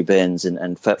Paul Rubens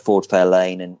and Ford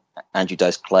Fairlane and Andrew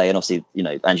Dice Clay, and obviously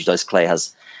Andrew Dice Clay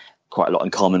has quite a lot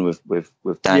in common with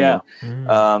Danielle.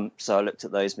 Yeah. So I looked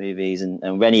at those movies,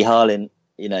 and Rennie Harlin.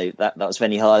 That was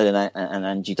Rennie Harlin and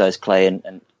Andrew Dice Clay,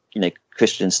 and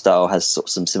Christian style has sort of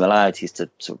some similarities to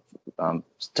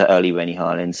early Rennie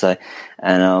Harlin. So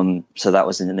that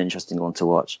was an interesting one to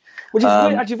watch. Which is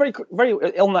actually very,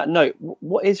 very. On that note,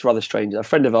 what is rather strange? A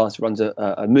friend of ours runs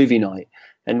a movie night,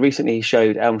 and recently he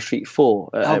showed Elm Street 4.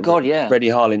 Rennie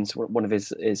Harlin's one of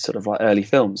his sort of like early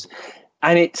films.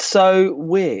 And it's so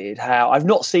weird how I've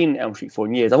not seen Elm Street 4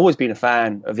 in years. I've always been a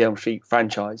fan of the Elm Street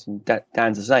franchise, and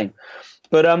Dan's the same.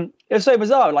 But it was so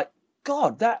bizarre. Like,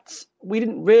 God, we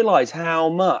didn't realise how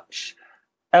much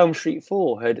Elm Street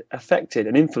 4 had affected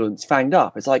and influenced Fanged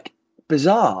Up. It's like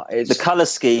bizarre. It's the colour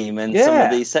scheme and some of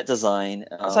the set design.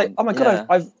 It's like, oh my God,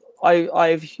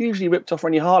 I've hugely ripped off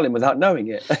Rennie Harlin without knowing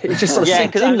it. It just sort of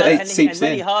and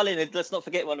Rennie Harlin. Let's not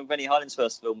forget, one of Rennie Harlin's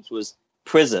first films was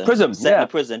Prism, set in a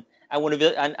prison, and one of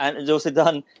it, and has also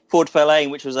done Ford Fairlane,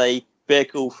 which was a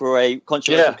vehicle for a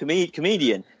controversial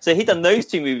comedian. So he'd done those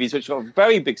 2 movies, which got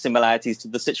very big similarities to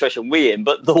the situation we're in,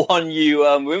 but the one you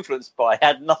were influenced by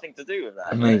had nothing to do with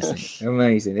that.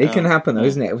 Amazing. It can happen though,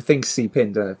 isn't it? Things seep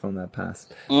in from their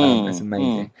past. It's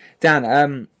amazing.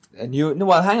 Dan, and you? No,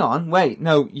 well, hang on, wait.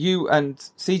 No, you and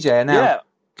CJ are now.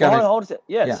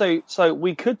 So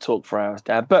we could talk for hours,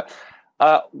 Dad, but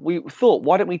we thought,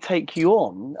 why don't we take you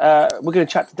on? We're going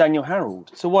to chat to Danielle Harold.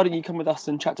 So why don't you come with us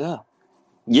and chat to her?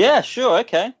 Yeah, sure.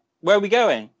 Okay. Where are we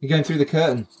going? You're going through the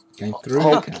curtain.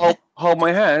 Hold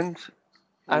my hand,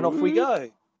 and off we go.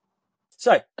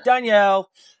 So, Danielle,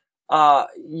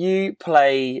 you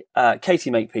play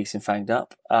Katie Makepeace in Fanged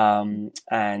Up,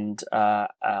 and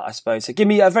I suppose so. Give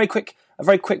me a very quick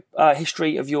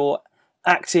history of your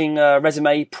acting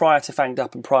resume prior to Fanged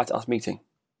Up and prior to us meeting.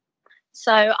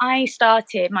 So I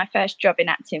started, my first job in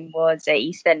acting was at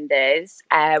EastEnders,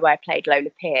 where I played Lola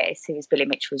Pierce, who was Billy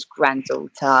Mitchell's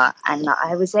granddaughter. And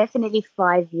I was there for nearly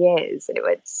 5 years. It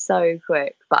went so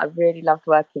quick, but I really loved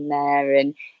working there.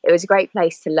 And it was a great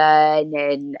place to learn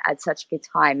and I had such a good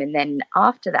time. And then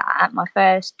after that, my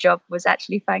first job was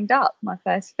actually Fanged Up, my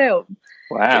first film.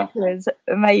 Wow. Which was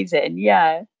amazing,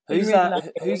 yeah. Who's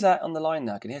that? Who's that on the line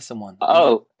now? I can hear someone.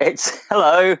 Oh,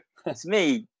 hello. It's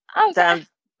me, Oh,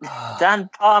 Dan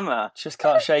Palmer. Just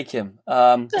can't shake him.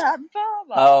 Dan Palmer.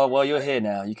 Oh, well, you're here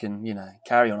now. You can,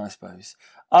 carry on, I suppose.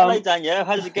 Hello, Danielle.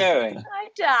 How's it going? Hi,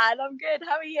 Dan. I'm good.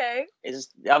 How are you?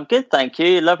 I'm good, thank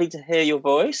you. Lovely to hear your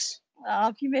voice. Oh,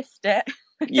 have you missed it?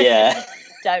 Yeah.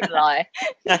 Don't lie.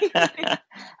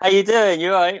 How you doing?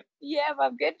 You all right? Yeah,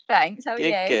 I'm good, thanks. How are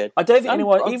you? Good. I don't think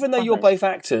anyone, even though you're both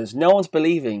actors, no one's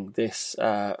believing this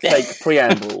fake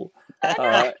preamble.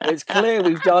 It's clear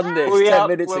we've done this 10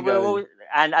 minutes ago.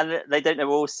 And they don't know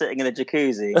we're all sitting in a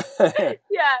jacuzzi.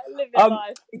 Yeah, living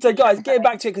life. So, guys, getting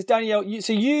back to it, because Danielle,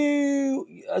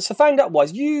 so Fanged Up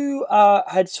wise, you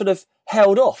had sort of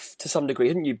held off to some degree,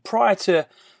 hadn't you, prior to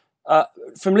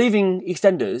from leaving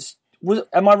EastEnders?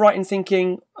 Am I right in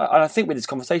thinking? And I think with this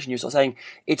conversation, you're sort of saying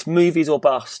it's movies or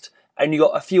bust, and you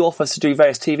got a few offers to do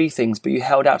various TV things, but you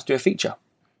held out to do a feature.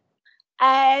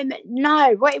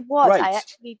 No, what it was, Right. I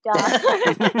actually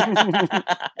done.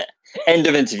 End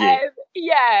of interview.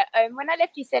 When I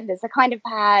left EastEnders, I kind of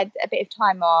had a bit of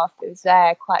time off. It was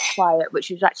quite quiet,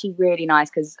 which was actually really nice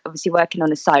because obviously working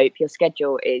on a soap, your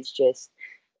schedule is just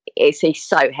it's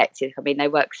so hectic. I mean, they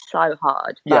work so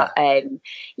hard. But so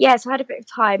I had a bit of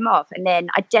time off, and then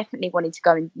I definitely wanted to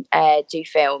go and do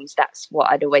films. That's what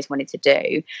I'd always wanted to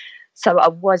do. So I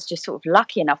was just sort of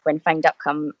lucky enough when Fanged Up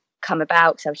come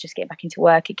about, because I was just getting back into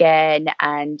work again,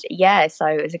 and so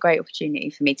it was a great opportunity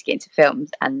for me to get into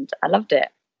films, and I loved it.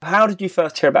 How did you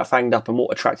first hear about Fanged Up, and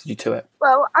what attracted you to it?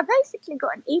 Well, I basically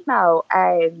got an email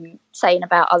saying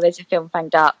about, there's a film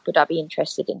Fanged Up, would I be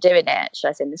interested in doing it? Should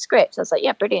I send the script? I was like,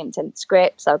 yeah, brilliant, send the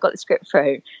script. So I got the script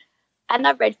through, and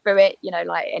I read through it,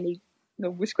 like any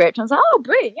normal script. I was like, oh,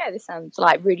 brilliant, yeah, this sounds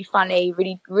like really funny,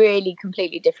 really, really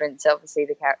completely different to obviously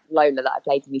the Lola that I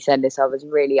played in EastEnders, so I was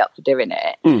really up for doing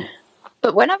it.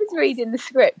 But when I was reading the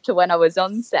script to when I was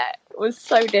on set, it was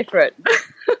so different.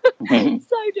 So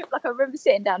different. Like, I remember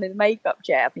sitting down in the makeup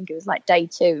chair, I think it was like day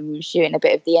 2, and we were shooting a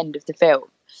bit of the end of the film.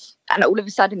 And all of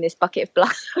a sudden, this bucket of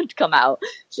blood had come out.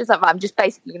 She was like, I'm just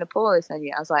basically going to pour this on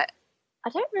you. I was like, I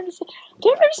don't remember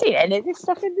seeing any of this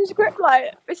stuff in the script.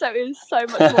 So it was so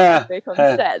much more epic on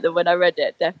set than when I read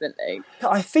it, definitely.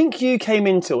 I think you came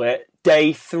into it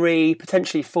day 3,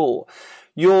 potentially 4.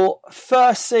 Your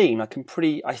first scene, I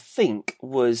think,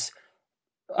 was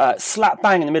slap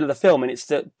bang in the middle of the film, and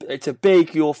it's a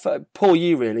big. Poor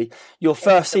you, really. Your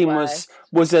first scene was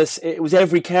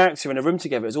every character in a room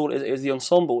together. It was the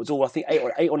ensemble. It was all, I think,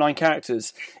 8 or 9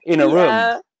 characters in a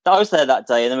room. I was there that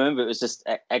day, and I remember it was just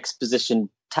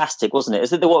exposition-tastic, wasn't it?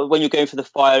 Is it when you're going for the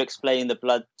fire, explaining the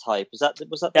blood type? Was that?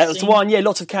 That was the one. Yeah,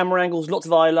 lots of camera angles, lots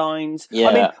of eye lines. Yeah.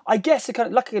 I mean, I guess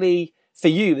luckily for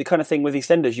you, the kind of thing with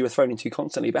EastEnders you were thrown into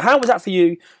constantly. But how was that for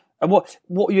you? And what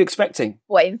were you expecting?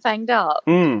 What, in Fanged Up?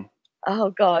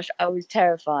 Oh gosh, I was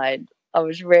terrified. I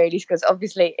was really, because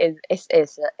obviously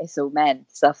it's all men,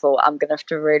 so I thought I'm gonna have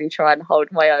to really try and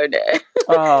hold my own here.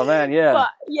 Oh man, yeah. But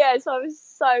so I was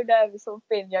so nervous of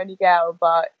being the only girl,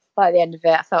 but by the end of it,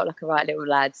 I felt like a right little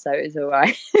lad, so it was all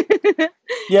right.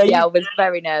 I was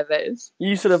very nervous. You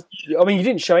you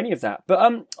didn't show any of that,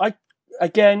 but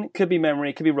again, could be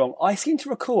memory, could be wrong. I seem to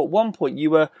recall at one point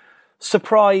you were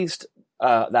surprised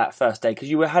that first day because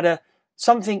you had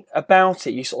something about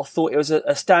it. You sort of thought it was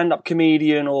a stand-up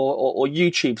comedian or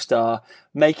YouTube star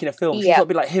making a film. You thought it'd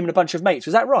be like him and a bunch of mates.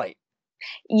 Was that right?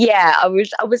 Yeah, I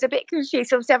was a bit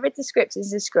confused. Obviously, I read the script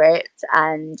as a script,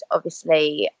 and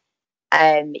obviously,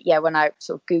 when I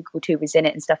sort of Googled who was in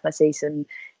it and stuff, I see some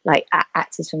like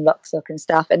actors from Lock, Stock and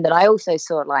stuff, and then I also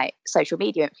saw like social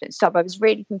media influence stuff. I was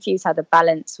really confused how the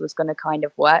balance was going to kind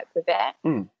of work with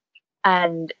it,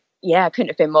 and I couldn't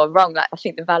have been more wrong. Like, I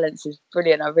think the balance is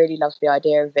brilliant. I really love the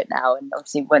idea of it now, and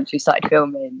obviously once we started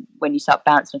filming, when you start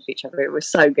bouncing off each other, it was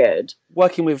so good.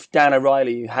 Working with Dan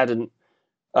O'Reilly, who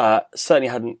certainly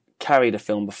hadn't carried a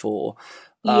film before.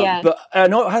 But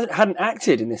hadn't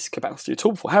acted in this capacity at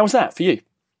all before. How was that for you?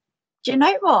 Do you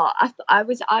know what? I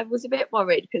was a bit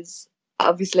worried because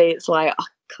obviously it's like,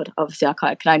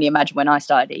 I can only imagine when I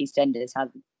started at EastEnders how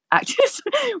actors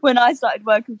when I started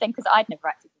working with them, because I'd never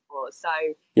acted before. So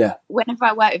whenever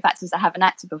I work with actors that haven't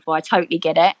acted before, I totally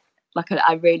get it.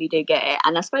 I really do get it.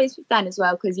 And I suppose with Dan as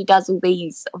well, because he does all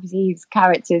these, obviously his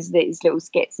characters, his little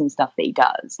skits and stuff that he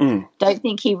does. Don't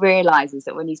think he realises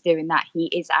that when he's doing that, he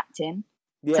is acting.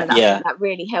 Yeah. So that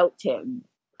really helped him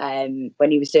when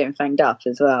he was doing Fanged Up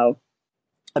as well.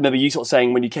 I remember you sort of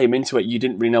saying when you came into it, you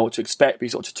didn't really know what to expect, but you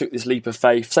sort of took this leap of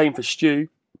faith. Same for Stu.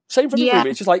 Same for the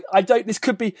movie. It's just like, this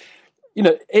could be,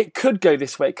 it could go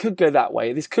this way, it could go that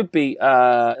way. This could be,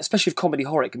 especially with comedy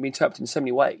horror, it can be interpreted in so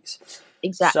many ways.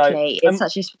 Exactly. So, it's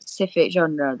such a specific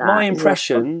genre. My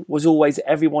impression was always that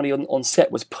everybody on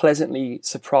set was pleasantly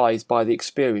surprised by the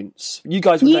experience. You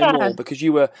guys would know more because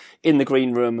you were in the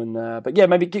green room. But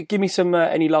maybe give me some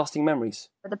any lasting memories.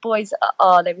 The boys,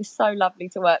 they were so lovely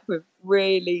to work with.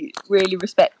 Really, really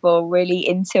respectful, really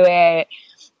into it.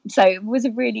 So it was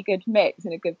a really good mix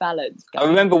and a good balance. I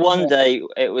remember one day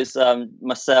it was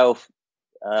myself,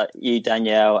 you,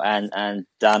 Danielle, and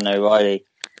Dan O'Reilly.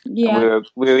 Yeah, and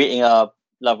we were eating our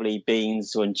lovely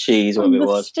beans and cheese, whatever it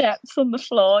was. Steps on the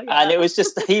floor, and it was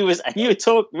just we were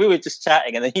just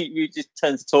chatting, and then you just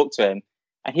turned to talk to him,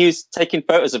 and he was taking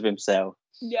photos of himself.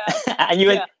 Yeah, and you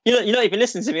went, you're not even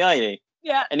listening to me, are you?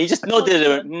 Yeah, and he just nodded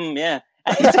and went, yeah.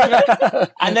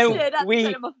 And then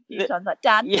like,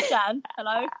 Dan,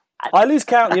 hello. I lose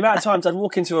count the amount of times I'd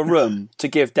walk into a room to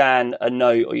give Dan a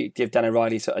note, or give Dan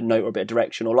O'Reilly a note or a bit of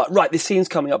direction, or like, right, this scene's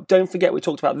coming up. Don't forget we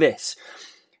talked about this.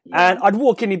 Yeah. And I'd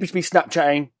walk in, he'd be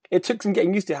Snapchatting. It took some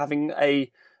getting used to having a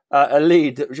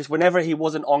lead that was just whenever he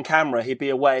wasn't on camera, he'd be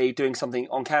away doing something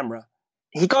on camera.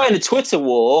 He got in a Twitter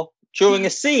war during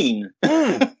a scene.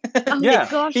 Oh my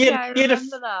gosh, I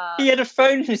remember that. He had a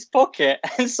phone in his pocket,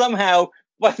 and somehow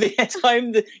by the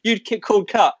time that you'd called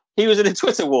cut, he was in a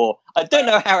Twitter war. I don't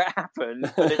know how it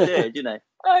happened, but it did,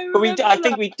 But I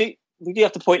think we do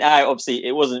have to point out, obviously,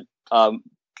 it wasn't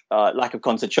lack of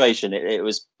concentration. It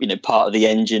was, part of the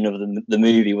engine of the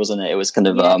movie, wasn't it? It was kind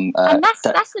of and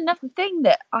that's another thing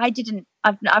that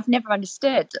I've never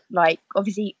understood. Like,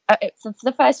 obviously, for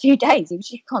the first few days, he was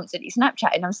just constantly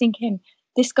Snapchatting. I was thinking,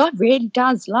 this guy really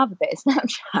does love a bit of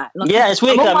Snapchat. Like, it's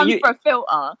weird. For a filter.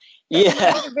 I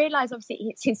didn't realise, obviously,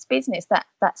 it's his business.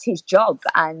 That's his job.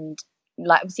 And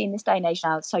like, obviously, in this day and age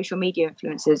now, social media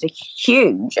influencers are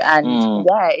huge. And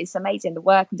it's amazing the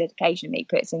work and dedication that he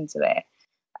puts into it.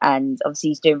 And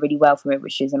obviously, he's doing really well from it,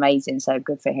 which is amazing. So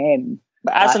good for him.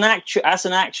 But as an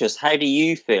actress, how do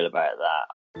you feel about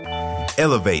that?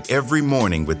 Elevate every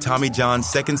morning with Tommy John's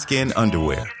Second Skin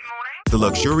underwear. The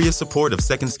luxurious support of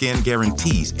Second Skin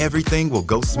guarantees everything will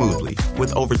go smoothly.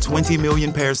 With over 20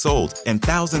 million pairs sold and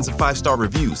thousands of 5-star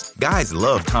reviews, guys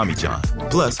love Tommy John.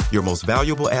 Plus, your most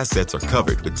valuable assets are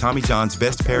covered with Tommy John's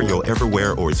best pair you'll ever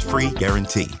wear or is free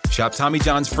guarantee. Shop Tommy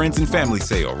John's Friends and Family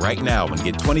Sale right now and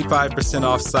get 25%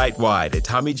 off site-wide at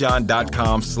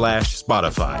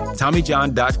TommyJohn.com/Spotify.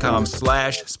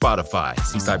 TommyJohn.com/Spotify.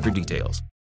 See site for details.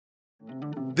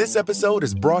 This episode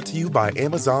is brought to you by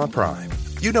Amazon Prime.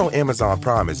 You know Amazon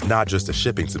Prime is not just a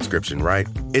shipping subscription, right?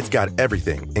 It's got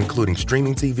everything, including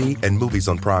streaming TV and movies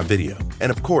on Prime Video.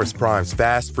 And of course, Prime's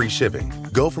fast, free shipping.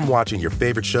 Go from watching your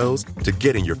favorite shows to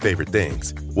getting your favorite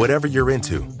things. Whatever you're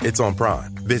into, it's on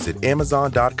Prime. Visit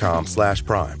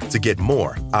Amazon.com/Prime to get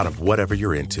more out of whatever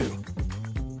you're into.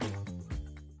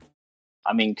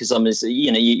 I mean, because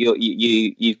you've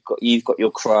got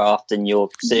your craft and you're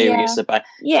serious about.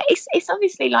 Yeah, it's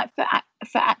obviously like for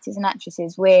actors and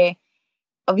actresses, we're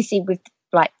obviously with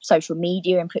like social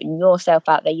media and putting yourself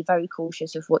out there, you're very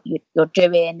cautious of what you're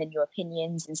doing and your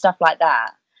opinions and stuff like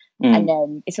that. And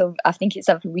then I think it's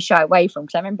something we shy away from,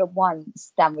 because I remember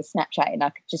once Dan was Snapchatting, I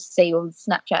could just see all the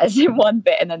Snapchatters in one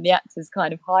bit and then the actors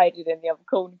kind of hiding in the other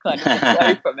corner, kind of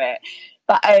away from it.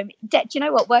 But do you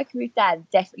know what? Working with Dan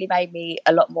definitely made me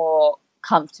a lot more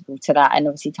comfortable to that. And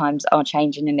obviously times are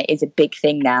changing and it is a big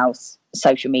thing now,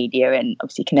 social media and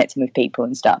obviously connecting with people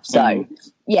and stuff. So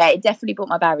it definitely brought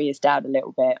my barriers down a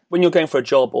little bit. When you're going for a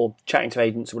job or chatting to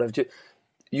agents or whatever,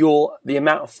 the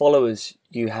amount of followers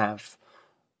you have,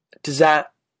 does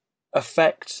that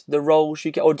affect the roles you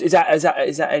get, or is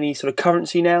that any sort of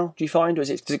currency now? Do you find, or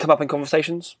does it come up in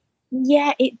conversations?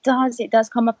 Yeah, it does. It does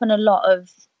come up in a lot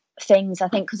of things, I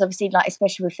think, because obviously, like,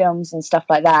 especially with films and stuff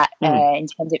like that,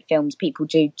 independent films, people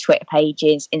do Twitter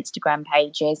pages, Instagram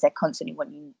pages. They're constantly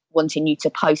wanting you to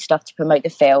post stuff to promote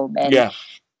the film and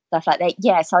stuff like that.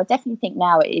 Yeah, so I definitely think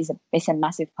now it's a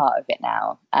massive part of it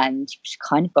now, and you just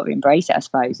kind of got to embrace it, I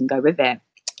suppose, and go with it.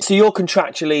 So you're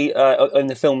contractually in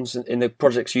the films, in the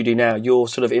projects you do now, you're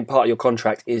sort of in part of your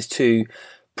contract is to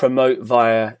promote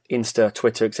via Insta,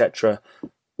 Twitter, etc.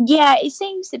 Yeah, it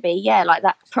seems to be. Yeah, like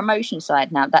that promotion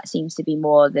side now, that seems to be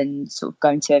more than sort of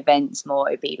going to events. More,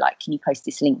 it'd be like, can you post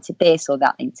this link to this or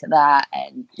that link to that?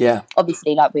 And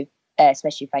obviously, like with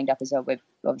especially Fanged Up as well. With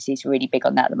obviously, it's really big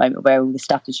on that at the moment, where all the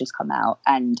stuff has just come out,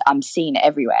 and I'm seeing it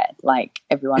everywhere. Like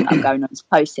everyone I'm going on is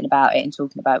posting about it and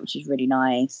talking about it, which is really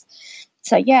nice.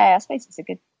 So yeah, I suppose it's a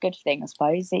good thing. I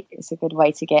suppose it's a good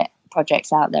way to get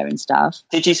projects out there and stuff.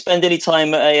 Did you spend any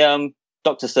time at a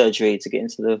doctor's surgery to get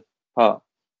into the part?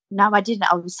 No, I didn't.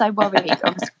 I was so worried. I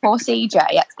was poor CJ.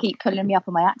 He had to keep pulling me up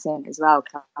on my accent as well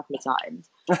a couple of times.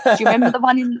 Do you remember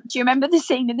Do you remember the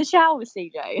scene in the shower,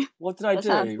 CJ? What did I do?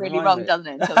 Sounds really wrong, doesn't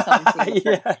it? Until someone sees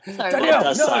it. Yeah. So Danielle,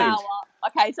 no. Shower.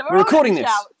 Okay, so we're recording this.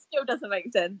 Shower. It still doesn't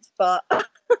make sense, but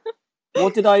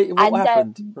What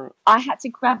happened? I had to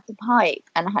grab the pipe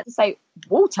and I had to say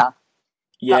water.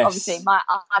 Yes. But obviously,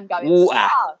 I'm going water.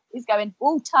 He's going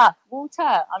water.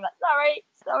 I'm like,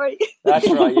 sorry. That's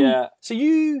right. Yeah. So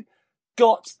you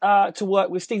got to work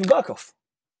with Stephen Burkoff.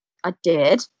 I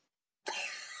did.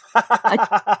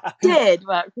 I did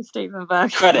work with Stephen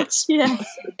Burkoff. Credits. Yes.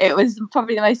 It was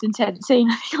probably the most intense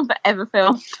scene I think I've ever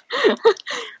filmed.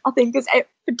 I think because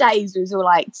for days it was all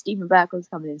like Stephen Burkoff's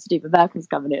coming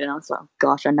in, and I was like, oh,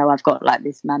 gosh, I know I've got like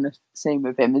this mammoth scene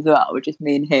with him as well, with just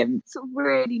me and him. So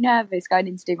really nervous going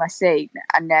in to do my scene,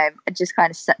 and I just kind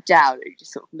of sat down and he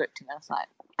just sort of looked at me and I was like,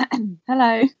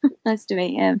 hello, nice to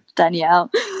meet you, Danielle,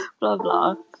 blah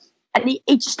blah. And he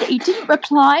didn't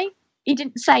reply. He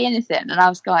didn't say anything, and I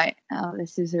was like, oh,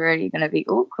 this is really going to be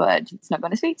awkward. He's not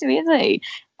going to speak to me, is he?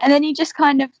 And then he just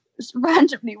kind of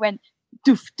randomly went,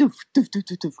 doof, doof, doof, doof,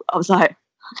 doof, doof. I was like,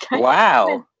 okay.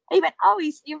 Wow. He went, oh,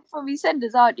 you're from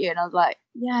EastEnders, aren't you? And I was like,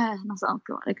 yeah. And I was like, oh,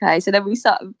 God, okay. So then we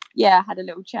sort of, had a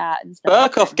little chat and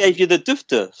stuff. Burkoff gave you the doof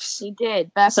doofs. He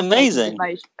did. That's amazing.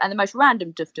 The most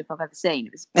random doof doof I've ever seen.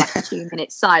 It was like a 2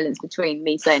 minute silence between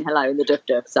me saying hello and the doof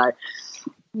doof. So,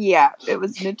 yeah, it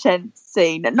was an intense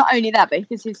scene. And not only that, but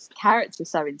because his character's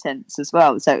so intense as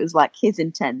well. So it was like his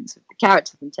intense, the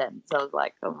character's intense. I was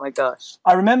like, oh my gosh.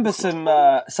 I remember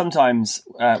sometimes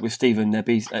with Stephen, there'd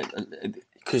be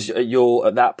because you're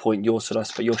at that point, you're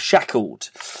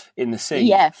shackled in the scene.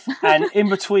 Yeah. And in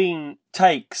between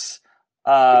takes,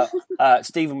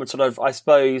 Stephen would sort of, I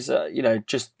suppose,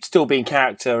 just still be in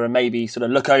character and maybe sort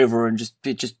of look over and just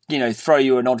throw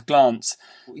you an odd glance,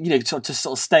 to sort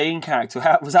of stay in character.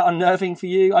 Was that unnerving for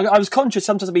you? I was conscious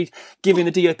sometimes I'd be giving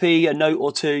the DOP a note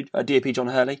or two, DOP John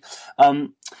Hurley,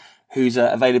 who's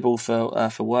available for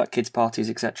work, kids'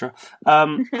 parties, etc.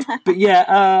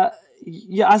 But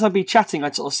as I'd be chatting,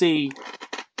 I'd sort of see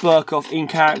Burkoff in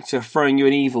character throwing you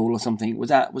an evil or something. Was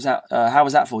that how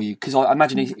was that for you? Because I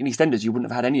imagine in EastEnders you wouldn't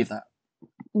have had any of that.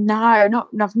 No,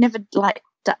 I've never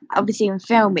obviously in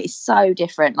film it's so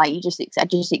different. Like I just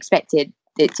expected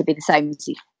it to be the same as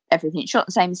everything shot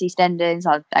the same as EastEnders.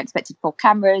 I expected 4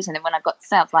 cameras, and then when I got to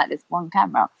South, like there's 1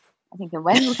 camera. I'm thinking,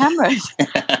 where's the cameras?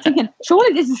 I'm thinking,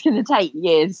 surely this is going to take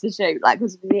years to shoot. Like,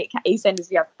 because EastEnders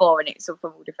you have 4 and it's all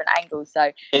from all different angles.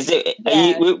 So, is it?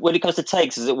 Yeah. When it comes to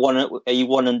takes, is it are you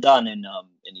one and done in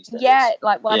EastEnders? Yeah,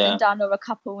 like one and done or a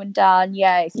couple and done.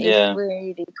 Yeah, it's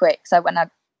really quick. So when I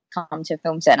come to a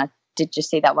film set, and I did just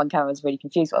see that 1 camera, I was really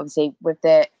confused. But obviously,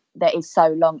 there is so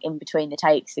long in between the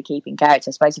takes to keep in character.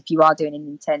 I suppose if you are doing an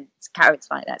intense character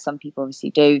like that, some people obviously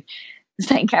do the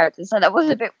same character, so that was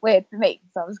a bit weird for me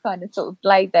because I was kind of sort of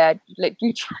laid there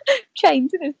literally chained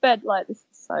to this bed like, this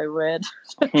is so weird.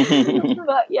 But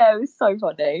yeah, it was so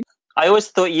funny. I always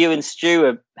thought you and Stu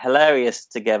were hilarious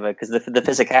together because the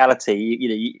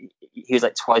physicality, he was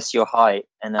like twice your height,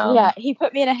 and yeah, he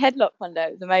put me in a headlock one day.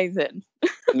 It was amazing.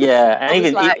 Yeah, and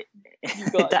even like,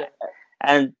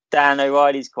 and Dan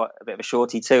O'Reilly's quite a bit of a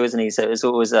shorty too, isn't he? So it was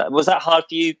always was that hard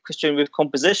for you, Christian, with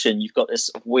composition? You've got this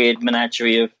sort of weird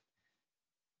menagerie of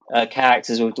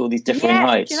characters with all these different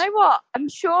heights. Do you know what? I'm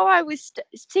sure I was.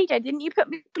 CJ, didn't you put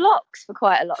me blocks for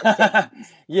quite a lot of scenes?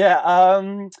 Yeah.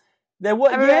 There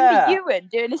were. I remember Ewan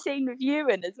doing a scene with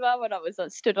Ewan as well when I was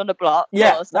stood on a block.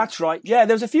 Yeah, that's right. Yeah,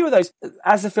 there was a few of those.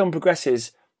 As the film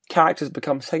progresses, characters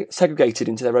become segregated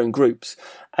into their own groups,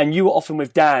 and you were often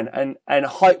with Dan, and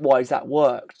height-wise that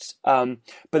worked. But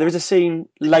there is a scene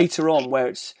later on where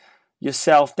it's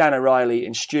yourself, Dan O'Reilly,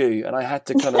 and Stu, and I had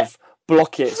to kind of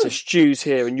block it so Stu's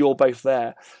here and you're both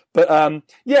there. But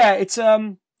it's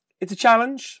a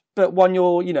challenge, but one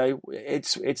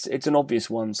it's an obvious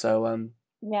one. So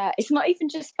yeah, it's not even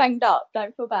just Fanged Up.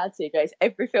 Don't feel bad, CJ. It's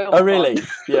every film. Oh really?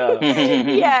 Yeah.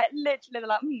 Yeah, literally. They're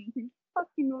like,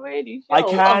 fucking really. I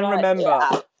can remember.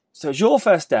 Yeah. So it was your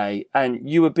first day, and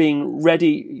you were being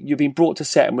ready. You've been brought to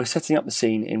set, and we're setting up the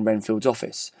scene in Renfield's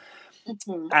office.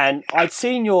 Mm-hmm. And I'd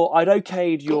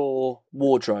okayed your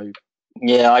wardrobe.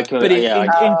 Yeah, I could. But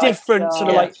in different sort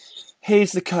of like,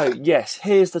 here's the coat, yes.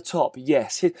 Here's the top,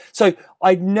 yes. So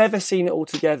I'd never seen it all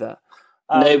together.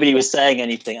 Nobody was saying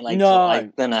anything, and No.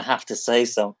 I'm gonna have to say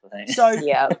something. So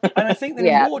and I think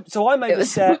that so I'm over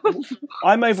set.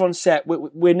 I'm over on set.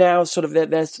 We're now sort of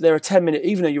there are 10 minutes,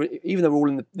 even though we're all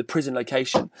in the prison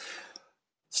location.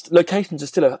 Locations are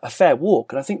still a fair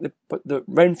walk, and I think the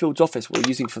Renfield's office we're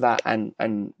using for that and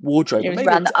wardrobe. It was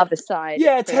around the other side.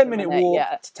 Yeah, 10-minute walk.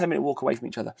 Yeah. 10-minute walk away from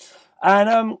each other,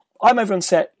 and I'm over on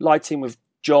set lighting with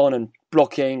John and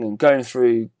blocking and going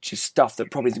through just stuff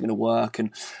that probably isn't going to work,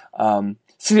 and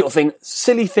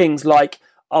silly things like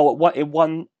in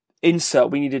one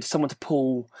insert we needed someone to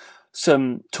pull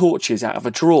some torches out of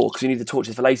a drawer because we needed the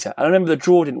torches for later. And I remember the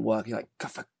drawer didn't work. You're like,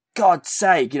 God, for God's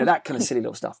sake, that kind of silly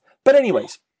little stuff. But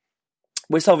anyways,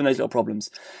 we're solving those little problems.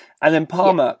 And then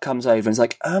Palmer comes over and is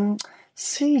like,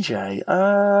 CJ,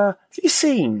 have you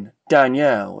seen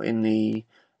Danielle in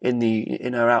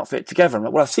her outfit together? I'm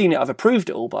like, well, I've seen it, I've approved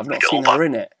it all, but I've not seen her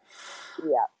in it.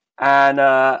 Yeah.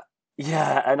 And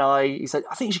he said,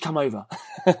 I think you should come over.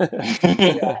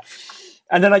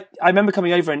 And then I remember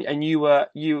coming over and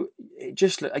you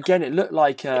just again, it looked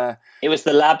like it was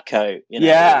the lab coat,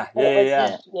 Yeah.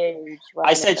 Huge,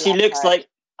 I said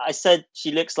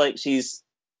she looks like she's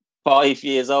 5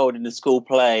 years old in a school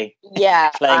play.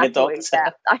 Yeah, playing a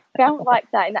doctor. I felt like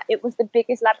that, and it was the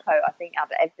biggest lab coat I think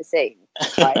I've ever seen.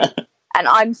 Right? And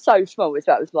I'm so small as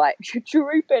well. It was like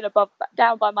drooping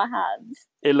down by my hands.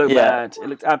 It looked bad. It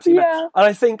looked absolutely bad. And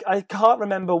I think I can't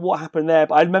remember what happened there,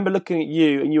 but I remember looking at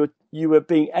you, and you were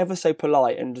being ever so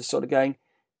polite and just sort of going,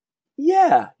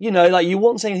 yeah, like you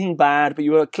weren't saying anything bad, but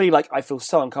you were clearly like, I feel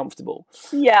so uncomfortable.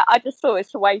 Yeah, I just thought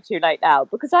it's way too late now,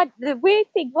 because the weird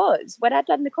thing was when I'd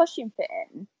done the costume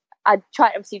fitting, I'd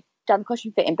obviously done the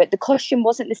costume fitting, but the costume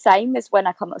wasn't the same as when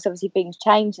I come up. So obviously things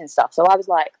changed and stuff. So I was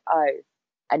like, oh,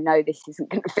 I know this isn't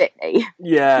going to fit me.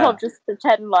 Yeah. I'll just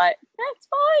pretend like, it's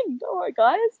fine. All right,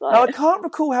 guys. Like... Now, I can't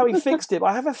recall how he fixed it, but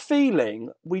I have a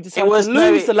feeling we decided to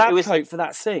lose the lab coat for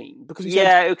that scene. Because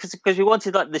we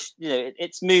wanted like this,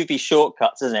 it's movie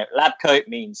shortcuts, isn't it? Lab coat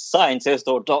means scientist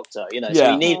or doctor,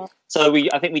 So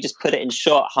I think we just put it in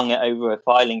shot, hung it over a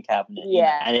filing cabinet.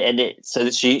 Yeah. So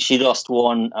that she lost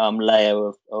one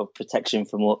layer of protection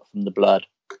from the blood.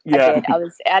 Yeah,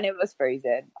 and it was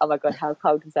freezing. Oh my God, how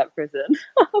cold was that prison?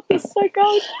 It was so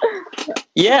cold.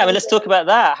 Yeah, let's talk about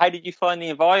that. How did you find the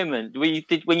environment? When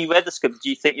you read the script, did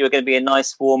you think you were going to be a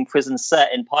nice warm prison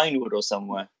set in Pinewood or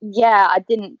somewhere? Yeah,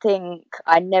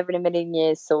 I never in a million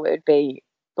years thought it would be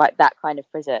like that kind of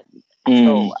prison at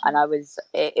all. And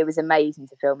it was amazing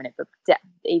to film in it, but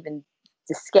even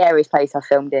the scariest place I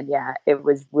filmed in, it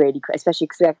was really crazy, especially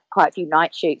because we have quite a few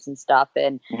night shoots and stuff,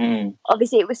 and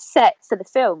obviously it was set for the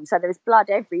film, so there was blood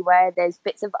everywhere, there's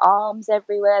bits of arms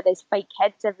everywhere, there's fake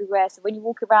heads everywhere, so when you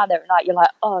walk around there at night you're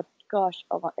like, oh gosh,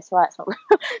 it's right, it's not real.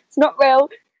 It's not real.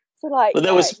 So like, well,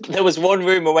 there was one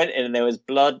room I went in and there was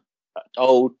blood,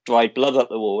 old dried blood up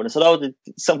the wall, and I said,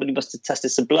 somebody must have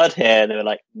tested some blood here, and they were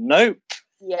like, nope.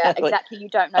 Yeah, exactly. You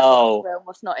don't know what's real and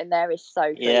what's not in there. Is so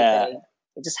creepy. Yeah.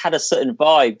 It just had a certain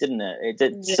vibe, didn't it?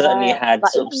 It certainly had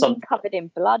like some covered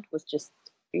in blood was just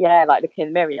like looking in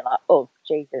the mirror, you're like, oh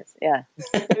Jesus, yeah.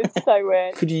 It was so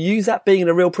weird. Could you use that being in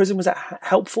a real prison? Was that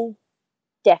helpful?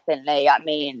 Definitely. I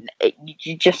mean,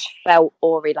 you just felt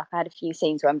awry. Like I had a few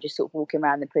scenes where I'm just sort of walking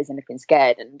around the prison looking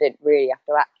scared, and didn't really have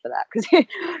to act for that because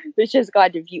it's just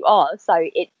kind of you are. So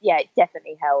it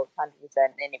definitely helped 100%,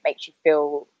 and it makes you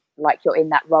feel like you're in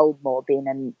that role more, being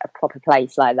in a proper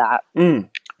place like that.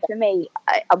 For me,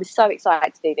 I was so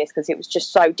excited to do this because it was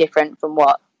just so different from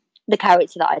what the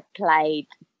character that I played,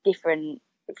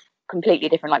 completely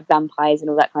different, like vampires and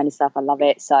all that kind of stuff. I love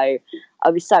it. So I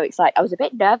was so excited. I was a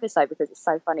bit nervous though, because it's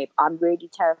so funny. I'm really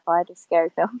terrified of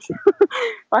scary films.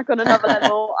 Like on another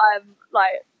level, I'm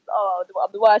like,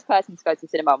 I'm the worst person to go to the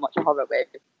cinema and watch a horror with.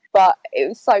 But it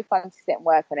was so fun to sit and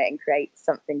work on it and create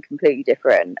something completely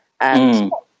different.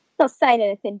 And not saying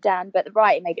anything, Dan, but the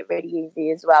writing made it really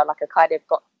easy as well. Like I kind of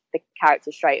got the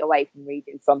character straight away from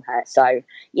reading from her. So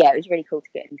yeah, it was really cool to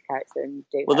get into character and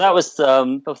do. Well, that was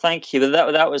thank you.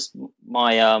 But that was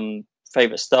my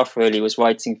favourite stuff. Really, was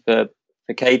writing for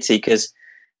Katie, because,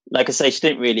 like I say, she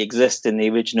didn't really exist in the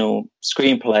original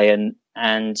screenplay,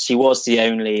 and she was the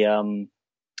only and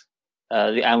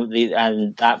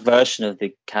that version of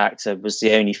the character was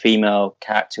the only female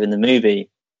character in the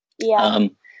movie. Yeah.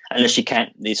 Unless you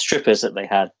count the strippers that they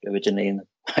had originally in the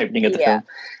opening of the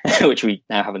film, which we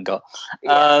now haven't got.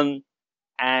 Yeah.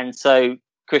 And so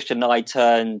Christian and I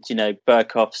turned,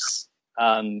 Burkoff's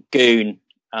goon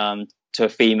to a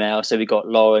female. So we got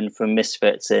Lauren from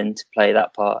Misfits in to play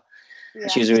that part. Yeah.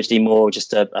 She was originally more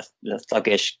just a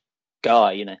thuggish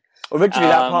guy, Originally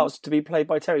that part was to be played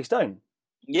by Terry Stone.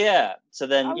 Yeah. So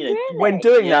then, you know, really? When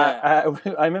doing that,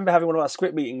 I remember having one of our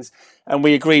script meetings, and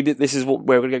we agreed that this is what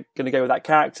we're going to go with that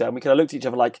character, and we kind of looked at each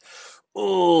other like,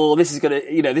 "Oh, this is going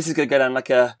to go down like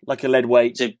a lead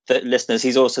weight." to the listeners,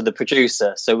 he's also the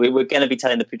producer, so we're going to be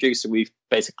telling the producer we've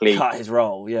basically Cut his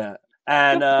role, yeah.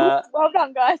 And well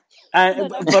done, guys.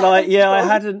 but I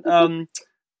hadn't.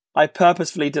 I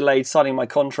purposefully delayed signing my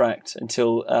contract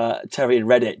until Terry had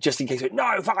read it, just in case.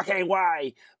 No fucking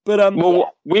way! But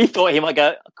we thought he might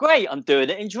go, great, I'm doing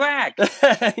it in drag.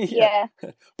 Yeah.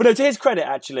 But no, to his credit,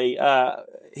 actually,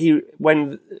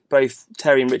 when both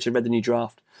Terry and Richard read the new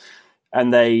draft,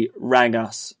 and they rang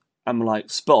us and were like,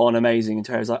 spot on, amazing, and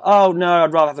Terry was like, oh no,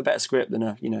 I'd rather have a better script than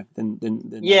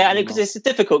yeah, and because it's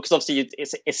difficult, because obviously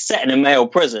it's set in a male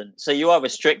prison, so you are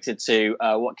restricted to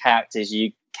what characters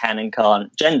you can and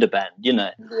can't gender bend, you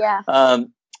know. Yeah.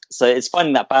 So it's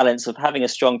finding that balance of having a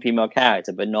strong female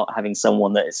character, but not having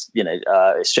someone that is, you know,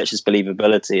 stretches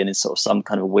believability and is sort of some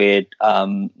kind of weird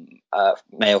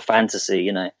male fantasy,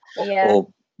 you know, or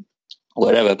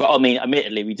whatever. But I mean,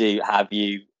 admittedly, we do have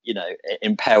you, you know,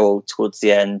 in peril towards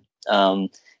the end,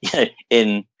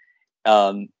 you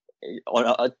know,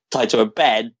 tied to a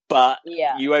bed, but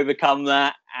you overcome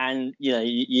that, and you know,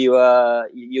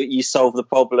 you solve the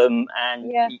problem, and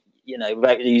you know,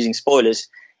 without using spoilers,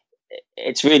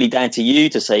 it's really down to you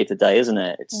to save the day, isn't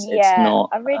it? It's not.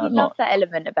 I really love that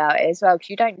element about it as well, because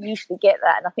you don't usually get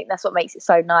that, and I think that's what makes it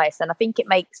so nice. And I think it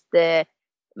makes the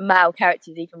male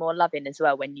characters even more loving as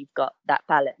well when you've got that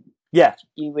balance. Yeah,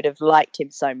 you would have liked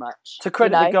him so much. To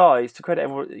credit the guys, to credit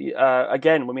everyone,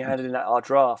 again, when we handed in our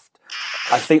draft,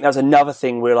 I think there's another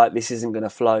thing we're like, this isn't going to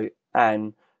float,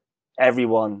 and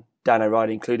everyone, Dan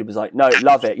O'Reilly included, was like, no,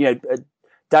 love it. You know,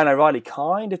 Dan O'Reilly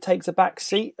kind of takes a back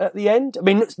seat at the end. I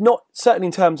mean, it's not certainly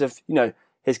in terms of, you know,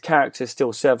 his character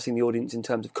still servicing the audience in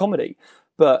terms of comedy,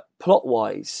 but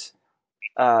plot-wise,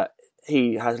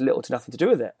 he has little to nothing to do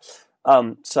with it.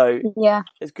 So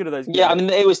it's good of those. Yeah, I mean,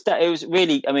 it was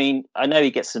really. I mean, I know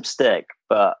he gets some stick,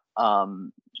 but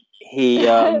he's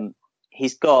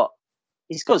got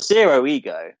zero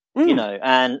ego, you know,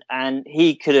 and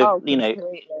he could have, you know,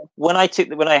 when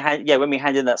we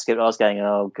handed in that script, I was going,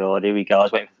 oh god, here we go. I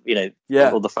was waiting for, you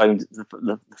know, all the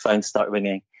phones start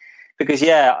ringing, because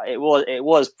it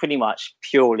was pretty much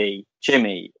purely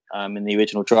Jimmy in the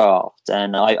original draft,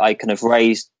 and I kind of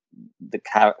raised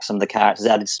some of the characters,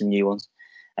 added some new ones,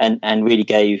 and really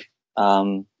gave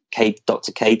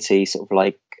Dr. Katie sort of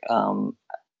like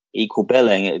equal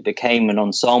billing. It became an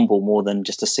ensemble more than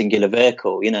just a singular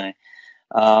vehicle, you know.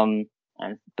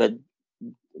 But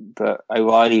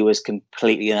O'Reilly was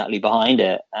completely and utterly behind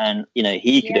it, and you know,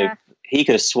 he could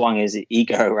have swung his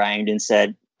ego around and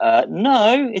said,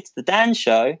 no, it's the Dan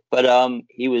show, but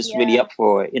he was really up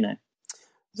for it, you know.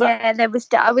 I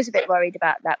was a bit worried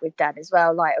about that with Dan as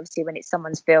well. Like, obviously, when it's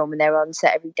someone's film and they're on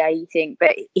set every day, you think.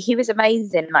 But he was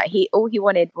amazing. Like, all he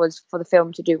wanted was for the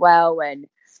film to do well and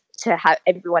to have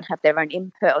everyone have their own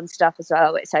input on stuff as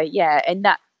well. So in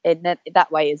that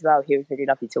way as well, he was really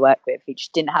lovely to work with. He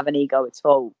just didn't have an ego at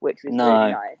all, which was really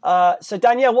nice. So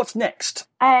Danielle, what's next?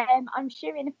 I'm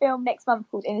shooting a film next month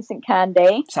called Innocent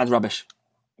Candy. Sounds rubbish.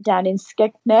 Down in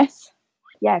Skegness.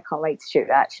 Yeah, I can't wait to shoot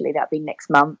that, actually. That'll be next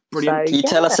month. Brilliant. So, can you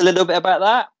tell us a little bit about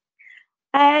that?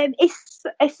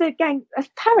 It's a gang.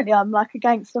 Apparently, I'm like a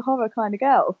gangster horror kind of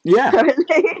girl. Yeah.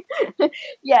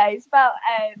 Yeah, it's about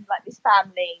like this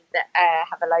family that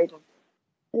have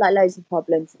loads of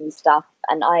problems and stuff,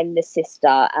 and I'm the sister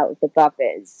out of the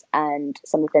brothers, and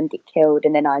some of them get killed,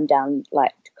 and then I'm down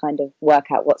like to kind of work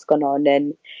out what's gone on,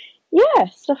 and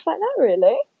stuff like that,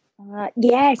 really.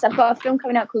 Yes, I've got a film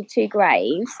coming out called Two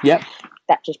Graves. Yep.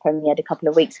 That just premiered a couple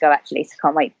of weeks ago, actually, so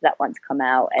can't wait for that one to come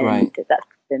out. And that's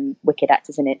some wicked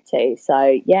actors in it too.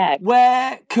 So, yeah.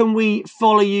 Where can we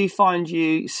follow you, find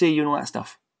you, see you and all that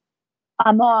stuff?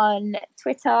 I'm on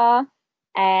Twitter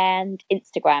and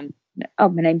Instagram. Oh,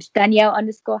 my name's Danielle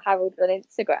 _Harold on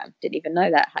Instagram. Didn't even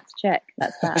know that. Had to check.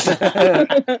 That's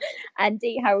that. And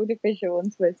D Harold Official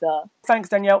on Twitter. Thanks,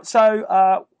 Danielle.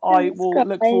 So I will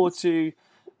look forward to...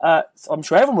 I'm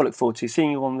sure everyone will look forward to seeing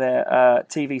you on their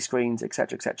TV screens,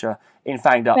 etc., in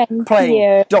Fanged Up,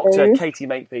 playing Dr. Katie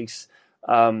Makepeace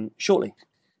shortly.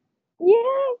 Yeah,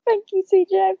 thank you,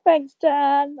 CJ. Thanks,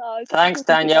 Dan. Thanks,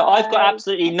 Danielle. I've got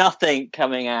absolutely nothing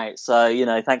coming out, so, you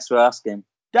know, thanks for asking.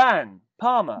 Dan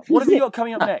Palmer, what have you got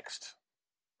coming up next?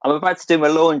 I'm about to do my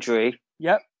laundry.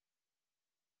 Yep.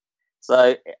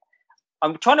 So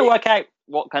I'm trying to work out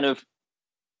what kind of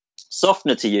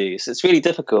softener to use. It's really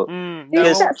difficult.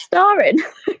 Who's that starring?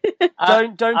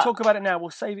 Don't talk about it now.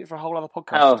 We'll save it for a whole other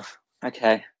podcast. Oh,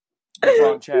 okay.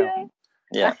 Branch out.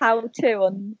 Yeah. How to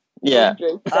on Yeah.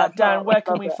 Dan, where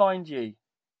can we find you?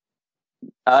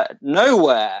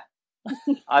 Nowhere.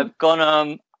 I've gone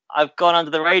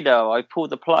under the radar. I pulled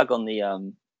the plug on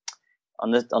the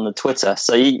Twitter.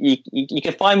 So you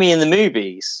can find me in the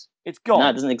movies. It's gone. No,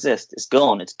 it doesn't exist. It's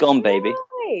gone. It's gone, baby.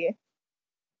 Why?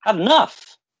 I have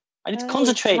enough. I need to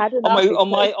concentrate on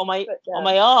my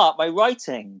art, my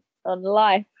writing, on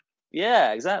life.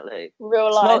 Yeah, exactly.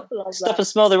 Real life. Stop and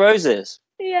smell the roses.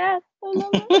 Yeah, I love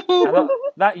it. And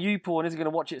that you porn isn't going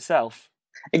to watch itself.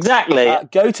 Exactly.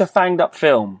 Go to Fanged Up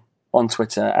Film on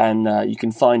Twitter, and you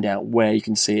can find out where you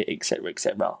can see it,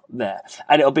 etc. There,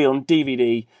 and it'll be on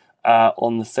DVD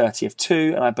on the 30th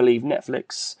too, and I believe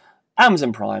Netflix,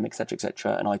 Amazon Prime,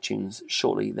 etc., and iTunes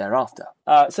shortly thereafter.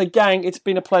 So, gang, it's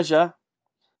been a pleasure.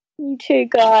 You too,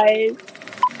 guys.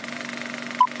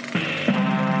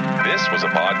 This was a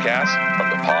podcast from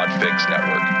the Podfix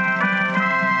Network.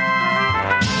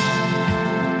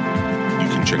 You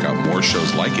can check out more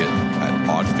shows like it at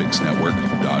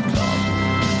podfixnetwork.com.